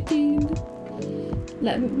finger thing.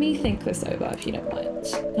 Let me think this over if you don't mind.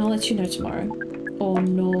 I'll let you know tomorrow. Oh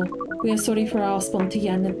no, we are sorry for our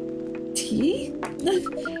spontaneity.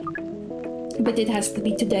 But it has to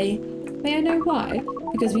be today. May I know why?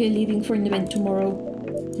 Because we are leaving for an event tomorrow.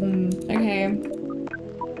 Okay.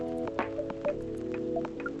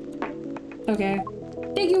 Okay.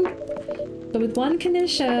 Thank you! But with one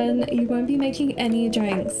condition, you won't be making any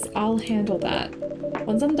drinks. I'll handle that.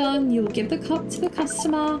 Once I'm done, you will give the cup to the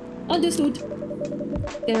customer. Understood.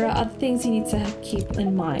 There are other things you need to keep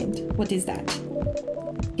in mind. What is that?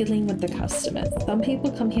 Dealing with the customers. Some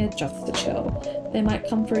people come here just to chill. They might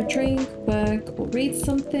come for a drink, work, or read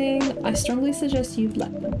something. I strongly suggest you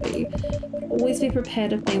let them be. Always be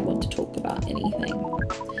prepared if they want to talk about anything.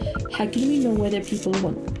 How can we know whether people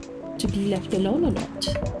want to be left alone or not?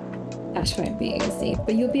 That won't be easy,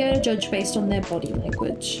 but you'll be able to judge based on their body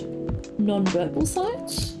language. Non-verbal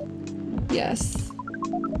signs? Yes.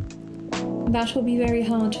 That will be very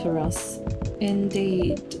hard for us.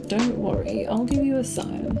 Indeed. Don't worry, I'll give you a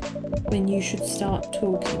sign when you should start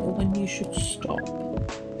talking or when you should stop.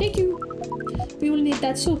 Thank you. We will need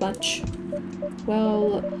that so much.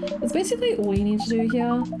 Well, that's basically all you need to do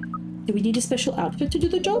here. Do we need a special outfit to do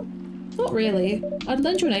the job? Not really. I'd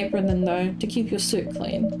lend you an apron then though, to keep your suit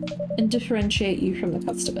clean and differentiate you from the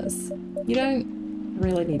customers. You don't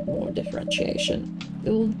really need more differentiation. It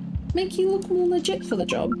will make you look more legit for the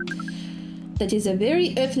job. That is a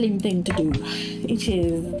very Earthling thing to do. It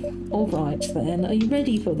is. Alright then, are you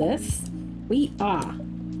ready for this? We are.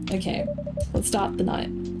 Okay, let's start the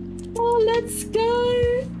night. Oh, let's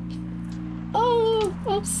go! Oh,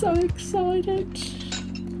 I'm so excited.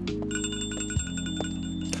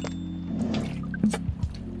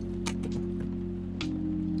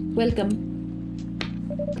 Welcome.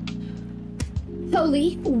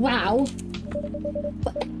 Holy wow!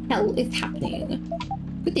 What the hell is happening?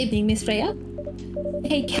 Good evening, Miss Freya.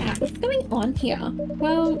 Hey Kat, what's going on here?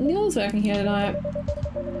 Well, Neil's working here tonight.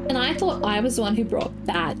 And I thought I was the one who brought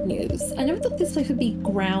bad news. I never thought this place would be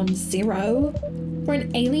ground zero for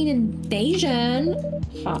an alien invasion.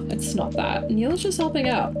 Huh, it's not that. Neil's just helping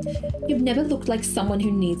out. You've never looked like someone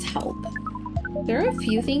who needs help. There are a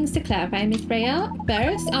few things to clarify, Miss Freya.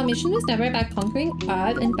 First, our mission was never about conquering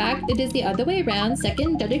Earth. In fact, it is the other way around.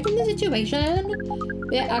 Second, judging from the situation,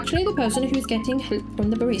 We're actually the person who's getting help from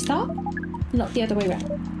the barista, not the other way around.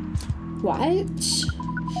 Right?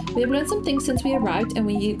 We've learned some things since we arrived, and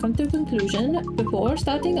we come to a conclusion. Before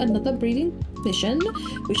starting another breeding mission,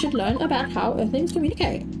 we should learn about how Earthlings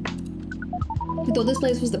communicate. We thought this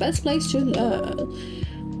place was the best place to learn.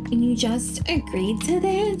 And you just agreed to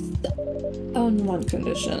this? On one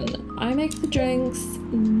condition. I make the drinks.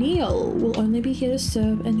 Neil will only be here to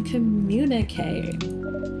serve and communicate.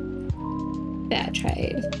 Fair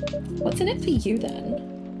trade. What's in it for you then?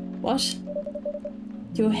 What?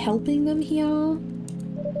 You're helping them here?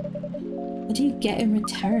 What do you get in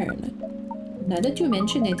return? Now that you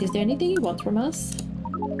mention it, is there anything you want from us?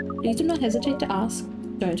 Please do not hesitate to ask.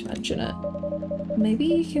 Don't mention it. Maybe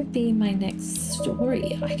you could be my next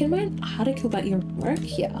story. I can write an article about your work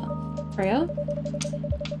here. Freya?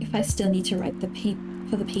 If I still need to write for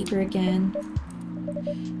the paper again.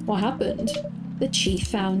 What happened? The chief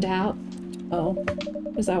found out. Oh,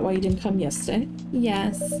 is that why you didn't come yesterday?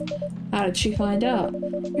 Yes. How did she find out?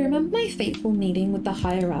 You remember my fateful meeting with the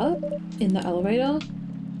higher up in the elevator?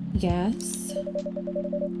 Yes.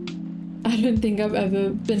 I don't think I've ever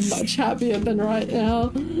been much happier than right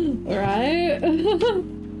now, right?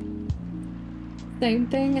 Same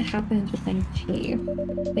thing happened with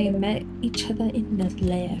NT. They met each other in the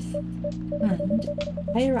lift, and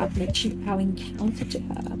higher up mentioned our encounter to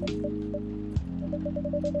her.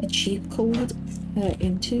 The chief called me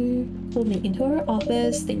into her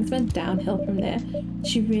office. Things went downhill from there.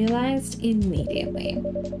 She realized immediately.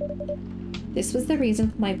 This was the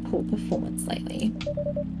reason for my poor performance lately.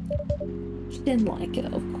 She didn't like it,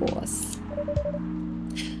 of course.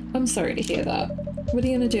 I'm sorry to hear that. What are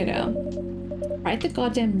you gonna do now? Write the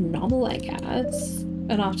goddamn novel, I guess.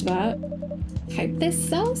 And after that, hope this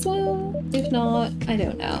sells well. If not, I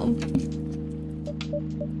don't know.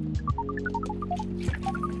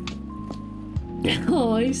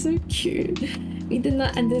 Oh, he's so cute. We did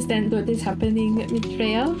not understand what is happening with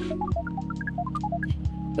Freya.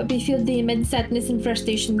 But we feel the immense sadness and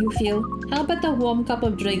frustration you feel. How about a warm cup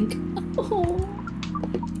of drink? Oh.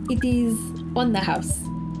 It is on the house.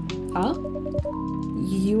 Huh?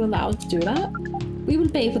 You allowed to do that? We will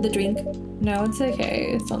pay for the drink. No, it's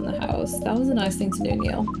okay. It's on the house. That was a nice thing to do,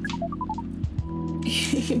 Neil.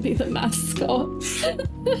 You can be the mascot.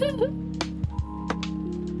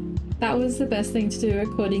 That was the best thing to do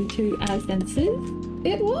according to our senses.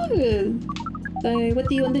 It was. So, what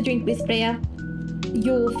do you want to drink with, Freya?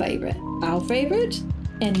 Your favorite. Our favorite?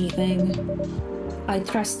 Anything. I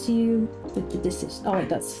trust you with the decision. Oh wait,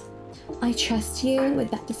 that's... I trust you with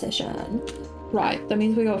that decision. Right, that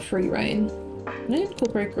means we got free reign. I'm gonna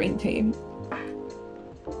incorporate green tea.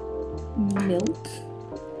 Milk.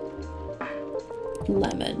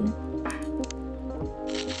 Lemon.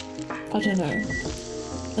 I don't know.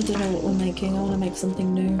 I don't know what we're making. I want to make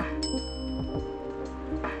something new.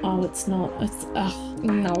 Oh, it's not. It's... Ugh,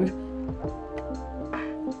 no.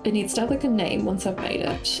 It needs to have like a name once I've made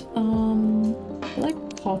it. I like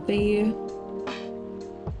coffee.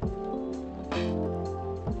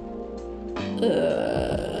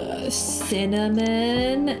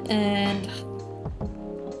 Cinnamon and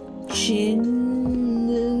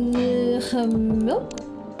milk.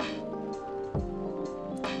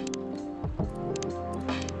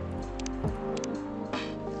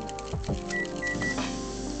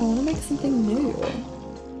 I want to make something new.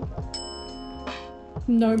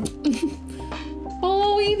 Nope.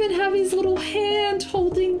 Oh, we even have his little hand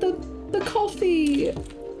holding the coffee.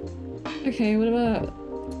 Okay, what about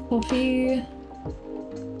coffee,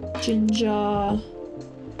 ginger,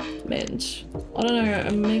 mint? I don't know,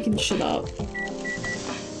 I'm making shit up.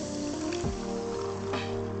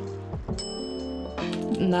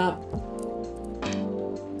 Nah.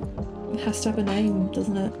 It has to have a name,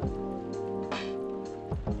 doesn't it?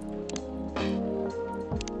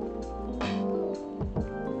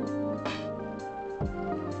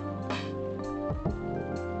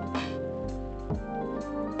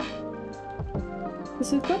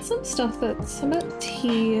 So we've got some stuff that's about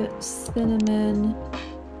tea, cinnamon,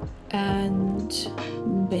 and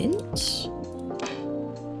mint.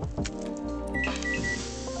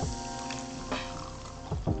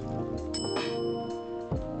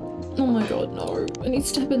 Oh my god, no. It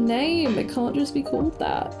needs to have a name. It can't just be called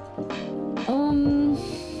that.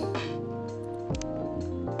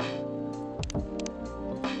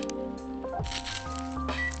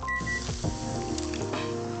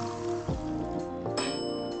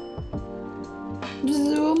 Just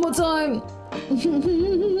do it one more time.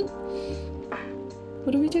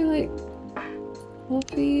 What do we do, like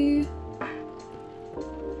coffee?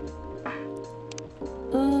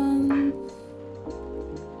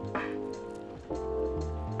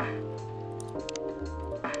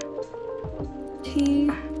 tea.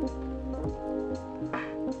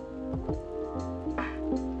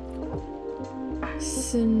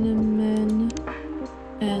 Cinnamon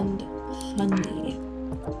and honey.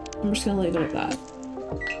 I'm just gonna leave it at that.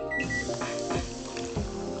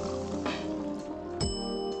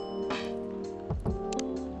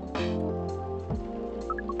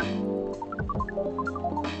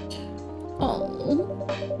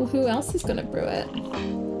 Oh, well, who else is gonna brew it?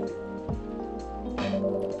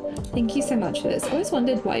 Thank you so much for this. I always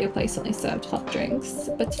wondered why your place only served hot drinks,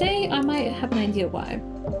 but today I might have an idea why.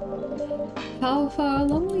 How far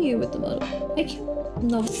along are you with the model?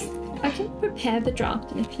 I can prepare the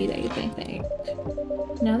draft in a few days, I think.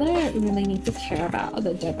 Now that I don't really need to care about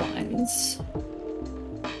other deadlines.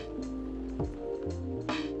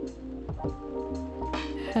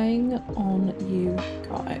 Hang on, you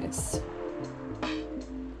guys.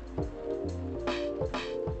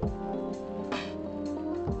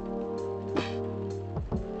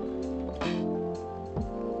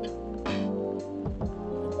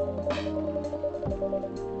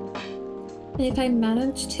 And if I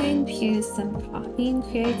manage to infuse some coffee and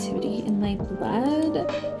creativity in my blood,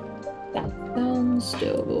 that sounds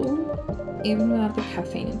doable, even without the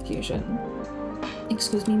caffeine infusion.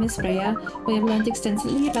 Excuse me, Miss Freya, we have learned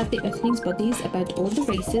extensively about the Earthlings' bodies, about all the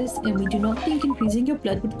races, and we do not think infusing your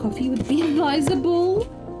blood with coffee would be advisable.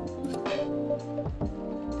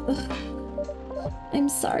 Ugh. I'm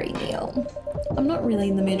sorry, Neil. I'm not really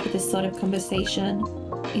in the mood for this sort of conversation.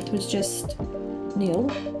 It was just... Neil?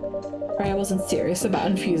 Freya wasn't serious about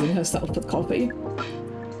infusing herself with coffee.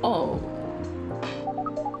 Oh.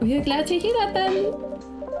 We're glad to hear that then.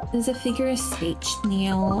 There's a figure of speech,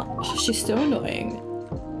 Neil. Oh, she's so annoying.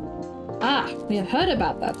 Ah, we have heard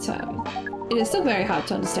about that term. It is still very hard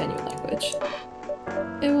to understand your language.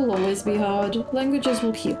 It will always be hard. Languages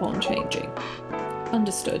will keep on changing.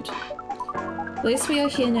 Understood. At least we are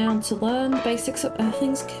here now to learn the basics of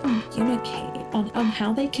Earthlings communicate, on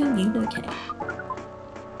how they communicate.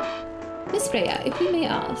 Miss Freya, if we may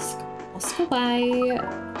ask away,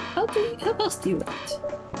 how fast do you write?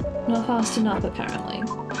 Not fast enough, apparently.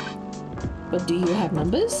 But do you have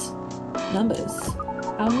numbers? Numbers?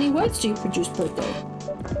 How many words do you produce per day?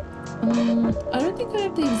 I don't think I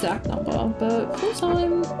have the exact number, but full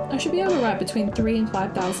time, I should be able to write between 3,000 and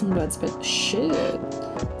 5,000 words per shit.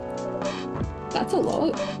 That's a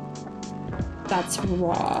lot. That's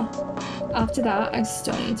raw. After that, I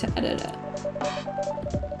still need to edit it.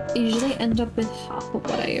 I usually end up with half of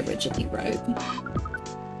what I originally wrote.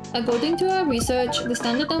 According to our research, the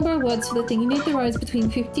standard number of words for the thing you need to write is between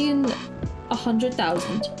 50 and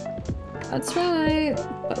 100,000. That's right,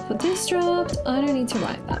 but for this draft, I don't need to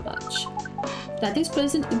write that much. That is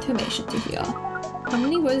pleasant information to hear. How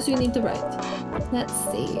many words do you need to write? Let's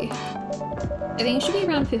see. I think it should be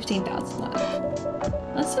around 15,000 words.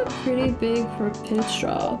 That's a pretty big for a pitch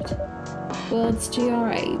draft. World's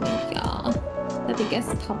GRA Media, the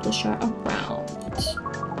biggest publisher around.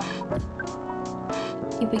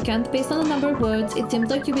 If we count based on the number of words, it seems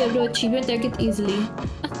like you'll be able to achieve your target easily.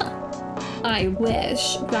 I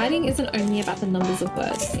wish. Writing isn't only about the numbers of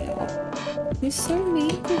words, Neil. You're so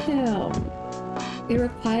mean to him. It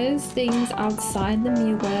requires things outside the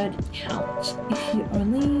mere word count. If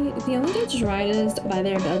we only judge writers by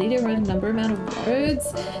their ability to write a amount of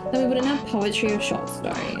words, then we wouldn't have poetry or short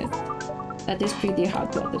stories. That is pretty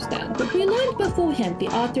hard to understand. But we learned beforehand the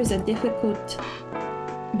author is a difficult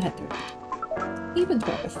matter. Even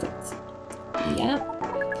for us. Yeah.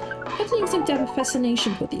 Earthlings seem to have a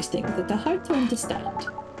fascination for these things that are hard to understand.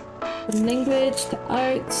 From language to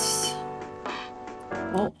arts.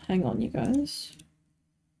 Oh, hang on, you guys.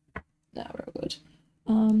 Now we're good.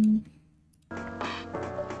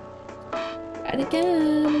 Right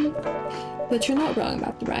again. But you're not wrong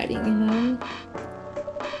about the writing, you know?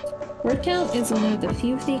 Word count is one of the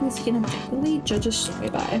few things you can objectively judge a story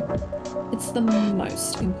by. It's the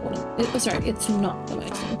most important. It's not the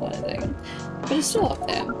most important thing, but it's still up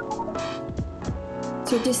there.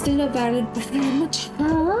 So it is still a valid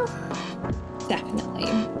parameter?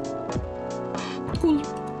 Definitely. Cool.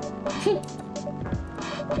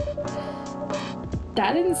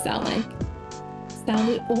 That didn't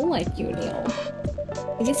sounded all like you, Neil.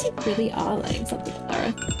 I guess you really are letting something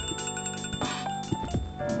there.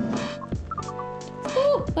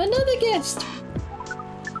 Oh, another guest!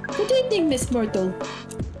 Good evening, Miss Myrtle.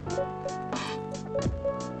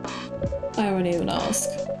 I won't even ask.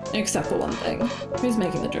 Except for one thing. Who's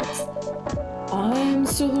making the drinks? I'm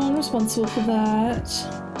still the one responsible for that.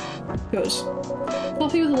 Good.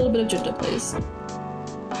 Coffee with a little bit of ginger, please.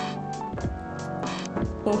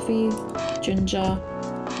 Coffee, ginger,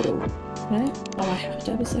 brew. Okay. Oh, I have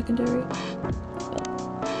to have a secondary.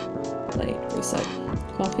 Late reset.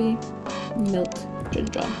 Coffee, milk,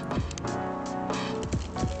 ginger.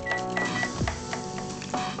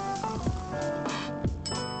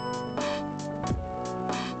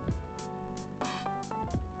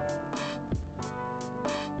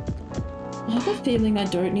 I have a feeling I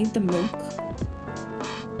don't need the milk.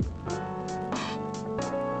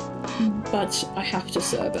 But I have to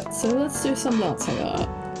serve it, so let's do some latte art.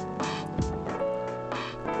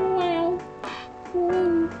 Wow.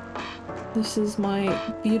 Woo. This is my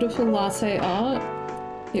beautiful latte art.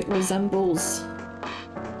 It resembles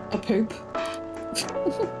a poop,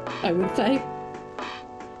 I would say.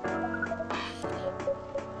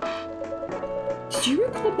 Did you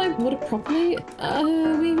record my order properly?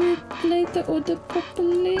 We replayed the order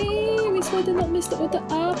properly. We swear to not miss the order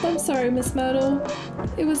up. I'm sorry, Miss Myrtle.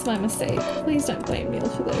 It was my mistake. Please don't blame me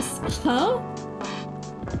for this. Huh?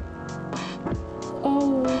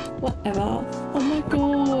 Oh, whatever. Oh my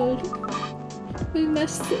god. We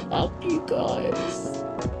messed it up, you guys.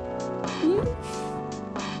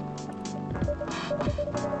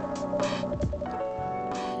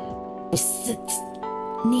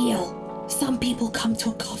 Neil. Some people come to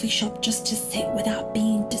a coffee shop just to sit without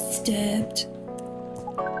being disturbed.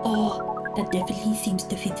 Oh, that definitely seems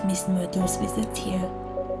to fit Miss Myrtle's visit here.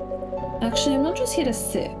 Actually, I'm not just here to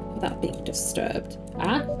sit without being disturbed.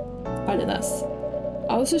 Ah? Pardon us.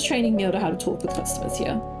 I was just training Neil to how to talk with customers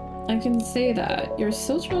here. I can say that. You're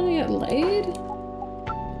still trying to get laid?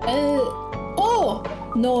 Oh!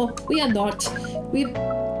 No, we are not. We've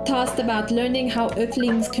tasked about learning how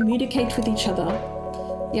Earthlings communicate with each other.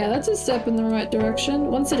 Yeah, that's a step in the right direction.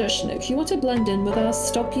 One suggestion, if you want to blend in with us,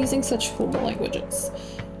 stop using such formal languages.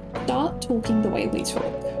 Start talking the way we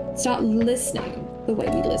talk. Start listening the way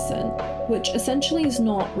we listen, which essentially is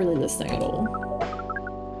not really listening at all.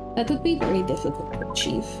 That would be very difficult to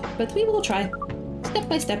achieve, but we will try, step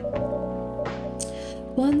by step.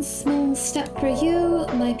 One small step for you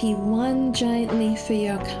might be one giant leap for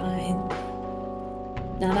your kind.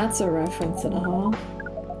 Now that's a reference and a half.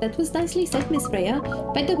 That was nicely said, Miss Freya.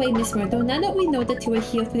 By the way, Miss Myrtle, now that we know that you are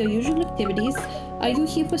here for your usual activities, are you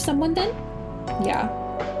here for someone then? Yeah.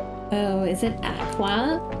 Oh, is it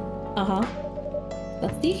Aqua? Uh-huh.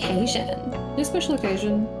 What's the occasion? No special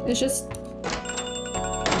occasion. It's just...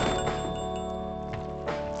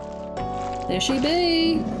 There she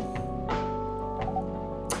be!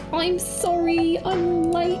 I'm sorry,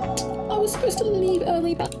 I'm late. I was supposed to leave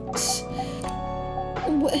early, but...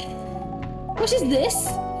 What is this?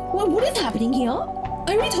 What is happening here?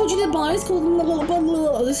 I already told you the bar is called blah, blah, blah,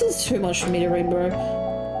 blah. This is too much for me to read, bro.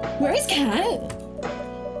 Where is Cat?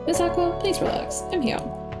 Miss Aqua, please relax. I'm here.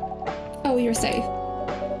 Oh, you're safe.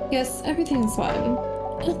 Yes, everything is fine.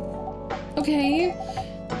 Okay.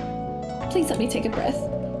 Please let me take a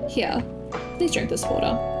breath. Here, please drink this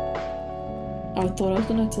water. I thought I was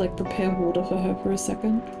gonna have to like prepare water for her for a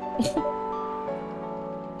second.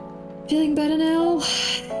 Feeling better now?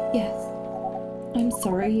 Yes. I'm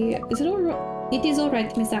sorry. Is it alright? It is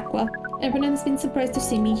alright, Miss Aqua. Everyone's been surprised to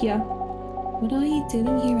see me here. What are you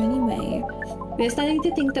doing here anyway? We're starting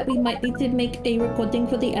to think that we might need to make a recording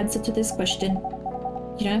for the answer to this question.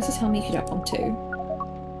 You don't have to tell me if you don't want to.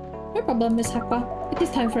 No problem, Miss Aqua. It is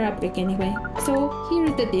time for our break anyway. So, here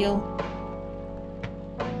is the deal.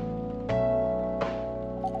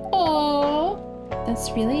 Aww!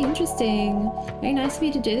 That's really interesting. Very nice of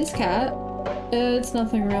you to do this, Cat. It's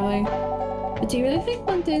nothing really. But do you really think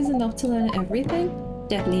one day is enough to learn everything?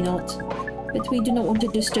 Definitely not. But we do not want to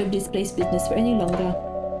disturb this place business for any longer.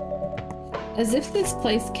 As if this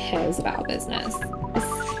place cares about business.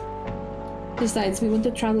 Besides, we want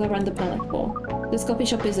to travel around the planet more. This coffee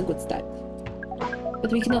shop is a good start.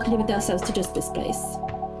 But we cannot limit ourselves to just this place.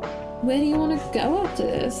 Where do you want to go after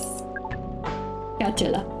this?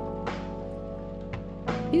 Coachella.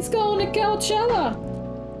 He's going to Coachella!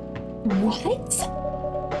 What?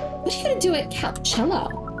 What are you gonna do at Coachella?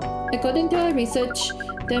 According to our research,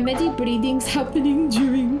 there are many breedings happening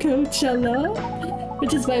during Coachella,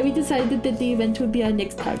 which is why we decided that the event would be our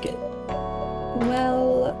next target.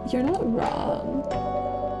 Well, you're not wrong.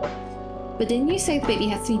 But didn't you say the baby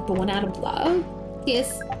has to be born out of love?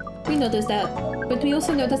 Yes, we noticed that. But we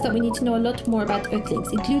also noticed that we need to know a lot more about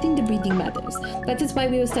Earthlings, including the breeding matters. That is why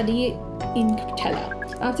we will study in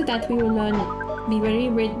Coachella. After that, we will learn be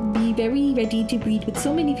very ready to breed with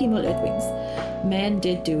so many female Earthlings. Man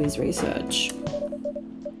did do his research.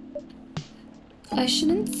 I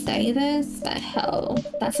shouldn't say this, but hell,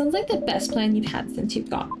 that sounds like the best plan you've had since you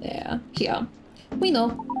got there. Here. We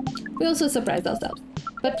know. We also surprised ourselves.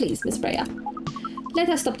 But please, Miss Freya, let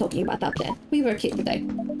us stop talking about that plan. We work here today.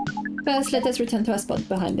 First, let us return to our spot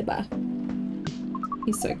behind the bar.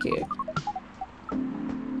 He's so cute.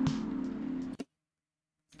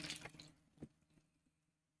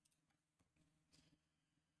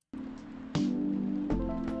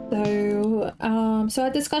 So our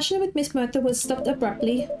discussion with Miss Murtha was stopped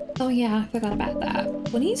abruptly. Oh yeah, I forgot about that.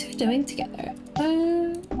 What are you two doing together?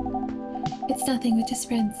 It's nothing, we're just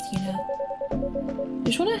friends, you know.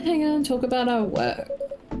 Just want to hang out and talk about our work.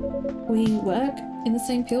 We work in the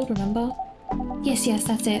same field, remember? Yes,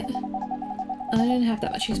 that's it. I don't have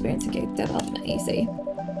that much experience in game development, you see.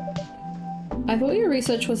 I thought your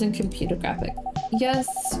research was in computer graphics. Yes,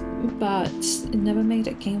 but never made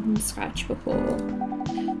a game from scratch before.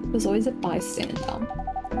 Was always a bystander.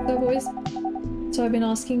 So I've been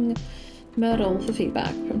asking Myrtle for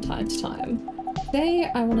feedback from time to time.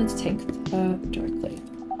 Today I wanted to take her directly.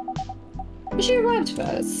 But she arrived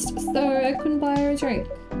first, so I couldn't buy her a drink.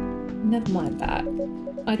 Never mind that.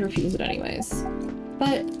 I'd refuse it anyways.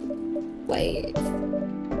 But wait.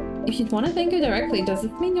 If you'd want to thank her directly, does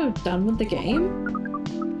this mean you're done with the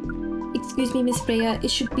game? Excuse me, Miss Freya,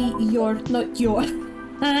 it should be your, not your.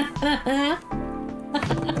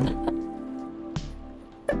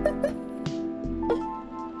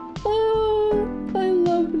 Oh, I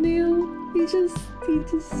love Neil. He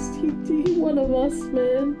one of us,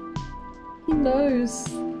 man. He knows.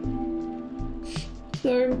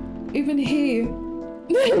 So, even he.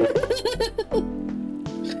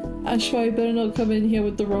 Ashwa, you better not come in here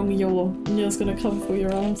with the wrong yaw. Neil's gonna come for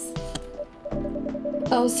your ass.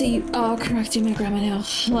 Oh, so you are correcting my grammar now.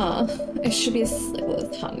 Huh. It should be a slip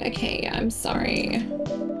of the tongue. Okay, I'm sorry.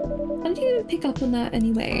 How did you even pick up on that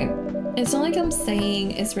anyway? It's not like I'm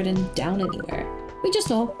saying it's written down anywhere. We just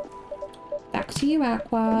know. Back to you,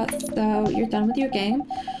 Aqua. So, you're done with your game.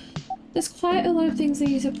 There's quite a lot of things that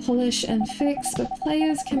you need to polish and fix, but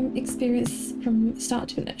players can experience from start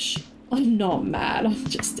to finish. I'm not mad, I'm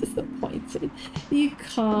just disappointed. You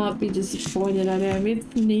can't be disappointed at him.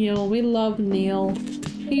 It's Neil. We love Neil.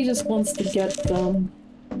 He just wants to get them.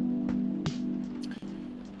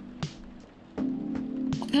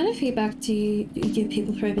 What kind of feedback do you give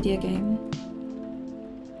people for a video game?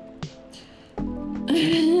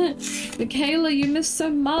 Michaela, you missed so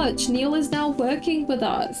much. Neil is now working with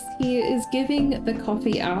us. He is giving the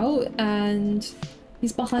coffee out and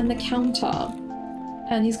he's behind the counter.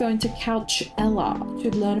 And he's going to couch Ella to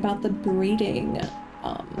learn about the breeding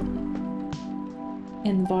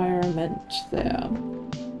environment there.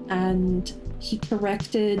 And he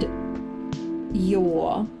corrected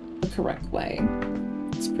the correct way.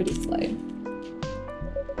 It's pretty slay.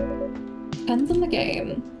 Depends on the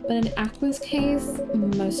game, but in Aqua's case,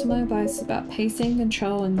 most of my advice is about pacing,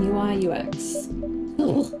 control, and UI UX.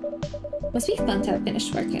 Ugh. Must be fun to have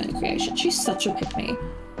finished working on creation. She's such a pick-me.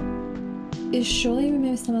 Is surely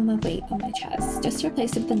remove some of the weight on my chest, just to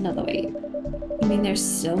replace it with another weight. You mean there's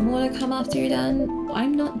still more to come after you're done?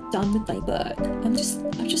 I'm not done with my work. I've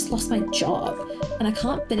just lost my job, and I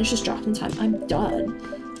can't finish this draft in time. I'm done.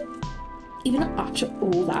 Even after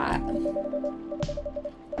all that.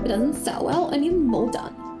 If it doesn't sell well, I need more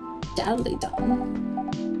done. Deadly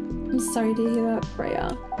done. I'm sorry to hear that,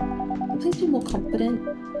 Freya. Please be more confident.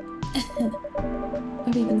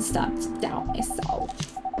 I've even started to doubt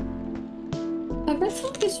myself. I've read some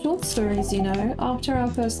of his short stories, you know. After our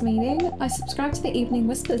first meeting, I subscribed to the Evening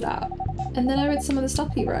Whispers app, and then I read some of the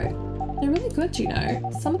stuff he wrote. They're really good, you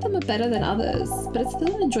know. Some of them are better than others, but it's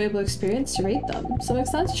still an enjoyable experience to read them, so I'm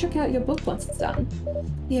excited to check out your book once it's done.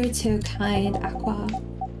 You're too kind, Aqua.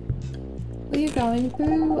 What you're going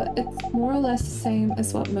through, it's more or less the same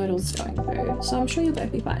as what Myrtle's going through, so I'm sure you'll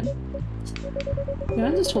both be fine. You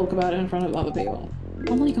don't just talk about it in front of other people.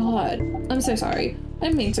 Oh my god. I'm so sorry. I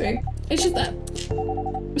didn't mean to. It's just that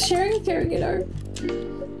sharing is caring, you know.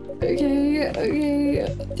 Okay.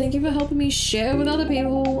 Thank you for helping me share with other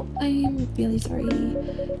people. I'm really sorry.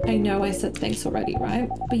 I know I said thanks already, right?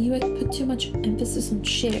 But you had put too much emphasis on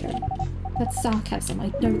share. That's sarcasm,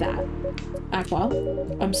 I know that. Aqua,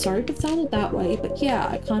 I'm sorry if it sounded that way, but yeah,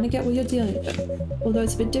 I kind of get what you're dealing with. Although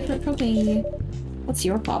it's a bit different from me. What's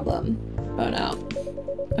your problem? Oh no.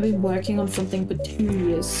 I've been working on something for 2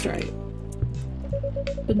 years straight.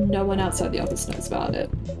 But no one outside the office knows about it.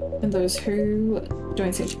 And those who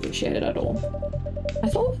don't seem to appreciate it at all. I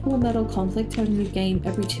thought Full Metal Conflict had a new game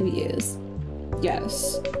every 2 years.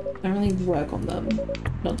 Yes, I only work on them,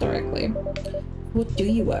 not directly. What do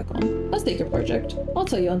you work on? Let's take a project. I'll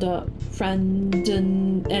tell you under friend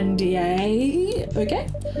and NDA, okay?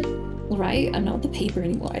 Alright, I'm not with the paper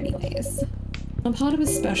anymore anyways. I'm part of a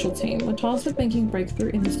special team. We're tasked with making a breakthrough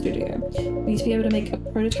in the studio. We need to be able to make a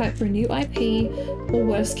prototype for a new IP, or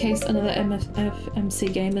worst case, another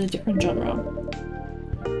MFMC game in a different genre.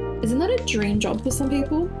 Isn't that a dream job for some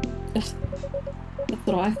people? That's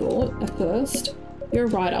what I thought at first. You're a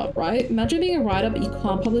writer, right? Imagine being a writer, but you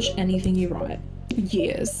can't publish anything you write. For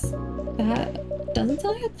years. That doesn't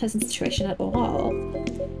sound like a pleasant situation at all.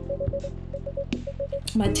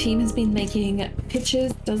 My team has been making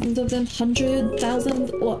pitches, dozens of them,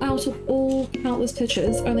 100,000, or out of all countless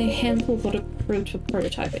pitches, only a handful got approved for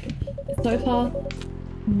prototyping. So far,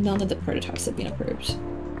 none of the prototypes have been approved.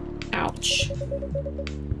 Ouch.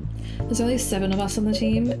 There's only 7 of us on the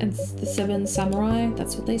team, and the 7 samurai,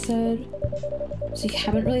 that's what they said. So you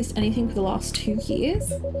haven't released anything for the last 2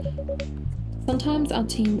 years? Sometimes our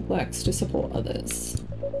team works to support others.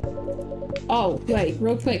 Oh, wait,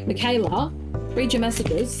 real quick, Michaela, read your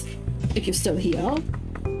messages, if you're still here.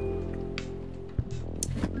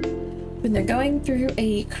 When they're going through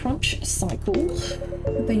a crunch cycle,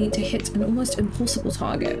 they need to hit an almost impossible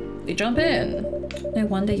target. They jump in. No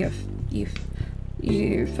wonder you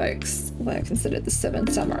folks were considered the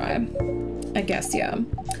 7th samurai. I guess, yeah.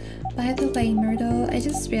 By the way, Myrtle, I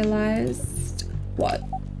just realized... What?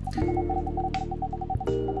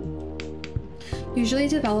 Usually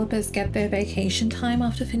developers get their vacation time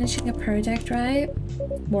after finishing a project, right?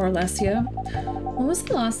 More or less, yeah. When was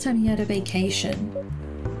the last time you had a vacation?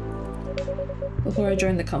 Before I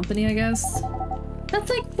joined the company, I guess. That's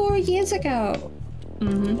like 4 years ago.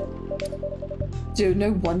 Mm-hmm. Dude,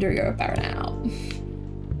 no wonder you're burnt out.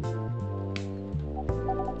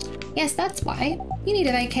 Yes, that's why. You need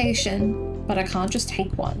a vacation. But I can't just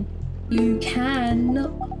take one. You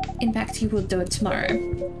can. In fact, you will do it tomorrow.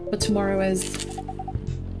 But tomorrow is...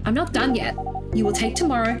 I'm not done yet. You will take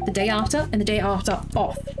tomorrow, the day after, and the day after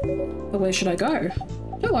off. But where should I go?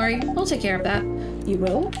 Don't worry, I'll take care of that. You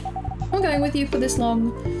will? I'm going with you for this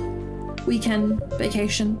long weekend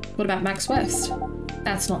vacation. What about Max West?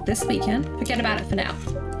 That's not this weekend. Forget about it for now.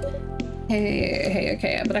 Hey,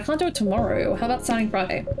 okay, but I can't do it tomorrow. How about starting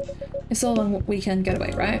Friday? It's a long weekend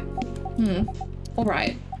getaway, right?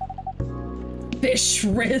 Alright. Fish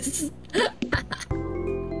Riz.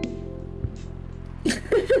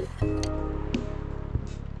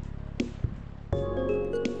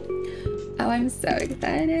 Oh, I'm so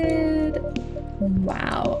excited.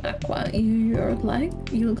 Wow, Aqua, you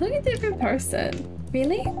look like a different person.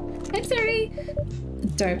 Really? I'm sorry.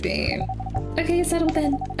 Don't be. Okay, you're settled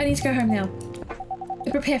then. I need to go home now.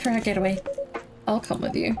 Prepare for our getaway. I'll come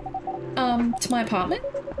with you. To my apartment?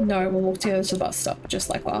 No, we'll walk together to the bus stop, just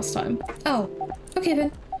like last time. Oh, okay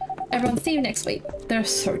then. Everyone, see you next week. They're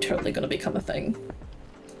so totally gonna become a thing.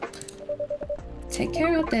 Take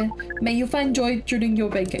care out there. May you find joy during your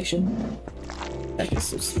vacation. That is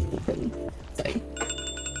so super pretty. Say.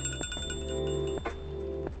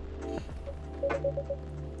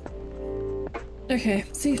 Okay,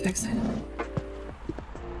 see you next time.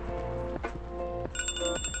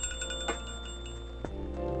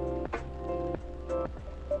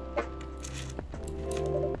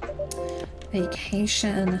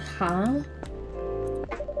 Vacation, huh?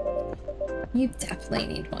 You definitely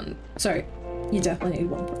need one. Sorry, you definitely need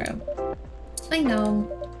one, bro. I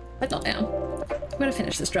know, but not now. I'm gonna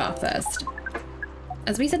finish this draft first.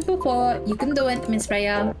 As we said before, you can do it, Miss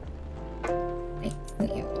Freya.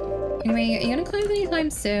 Thank you. Anyway, are you gonna close anytime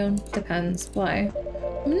soon? Depends. Why?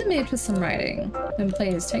 I'm in the mood for some writing. Then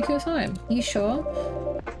please, take your time. You sure?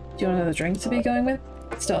 Do you want another drink to be going with?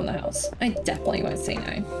 Still in the house. I definitely won't say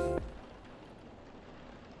no.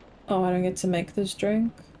 Oh, I don't get to make this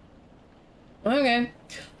drink? Okay.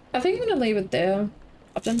 I think I'm gonna leave it there.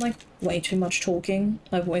 I've done like way too much talking.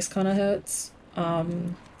 My voice kind of hurts. I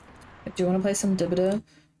do want to play some Dibida,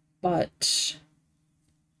 but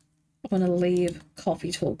I'm gonna leave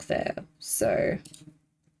coffee talk there. So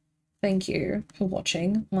thank you for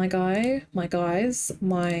watching, my guys, my friends,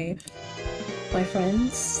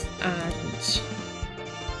 and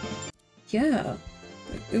yeah,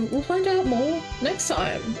 we'll find out more next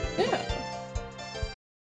time. Yeah.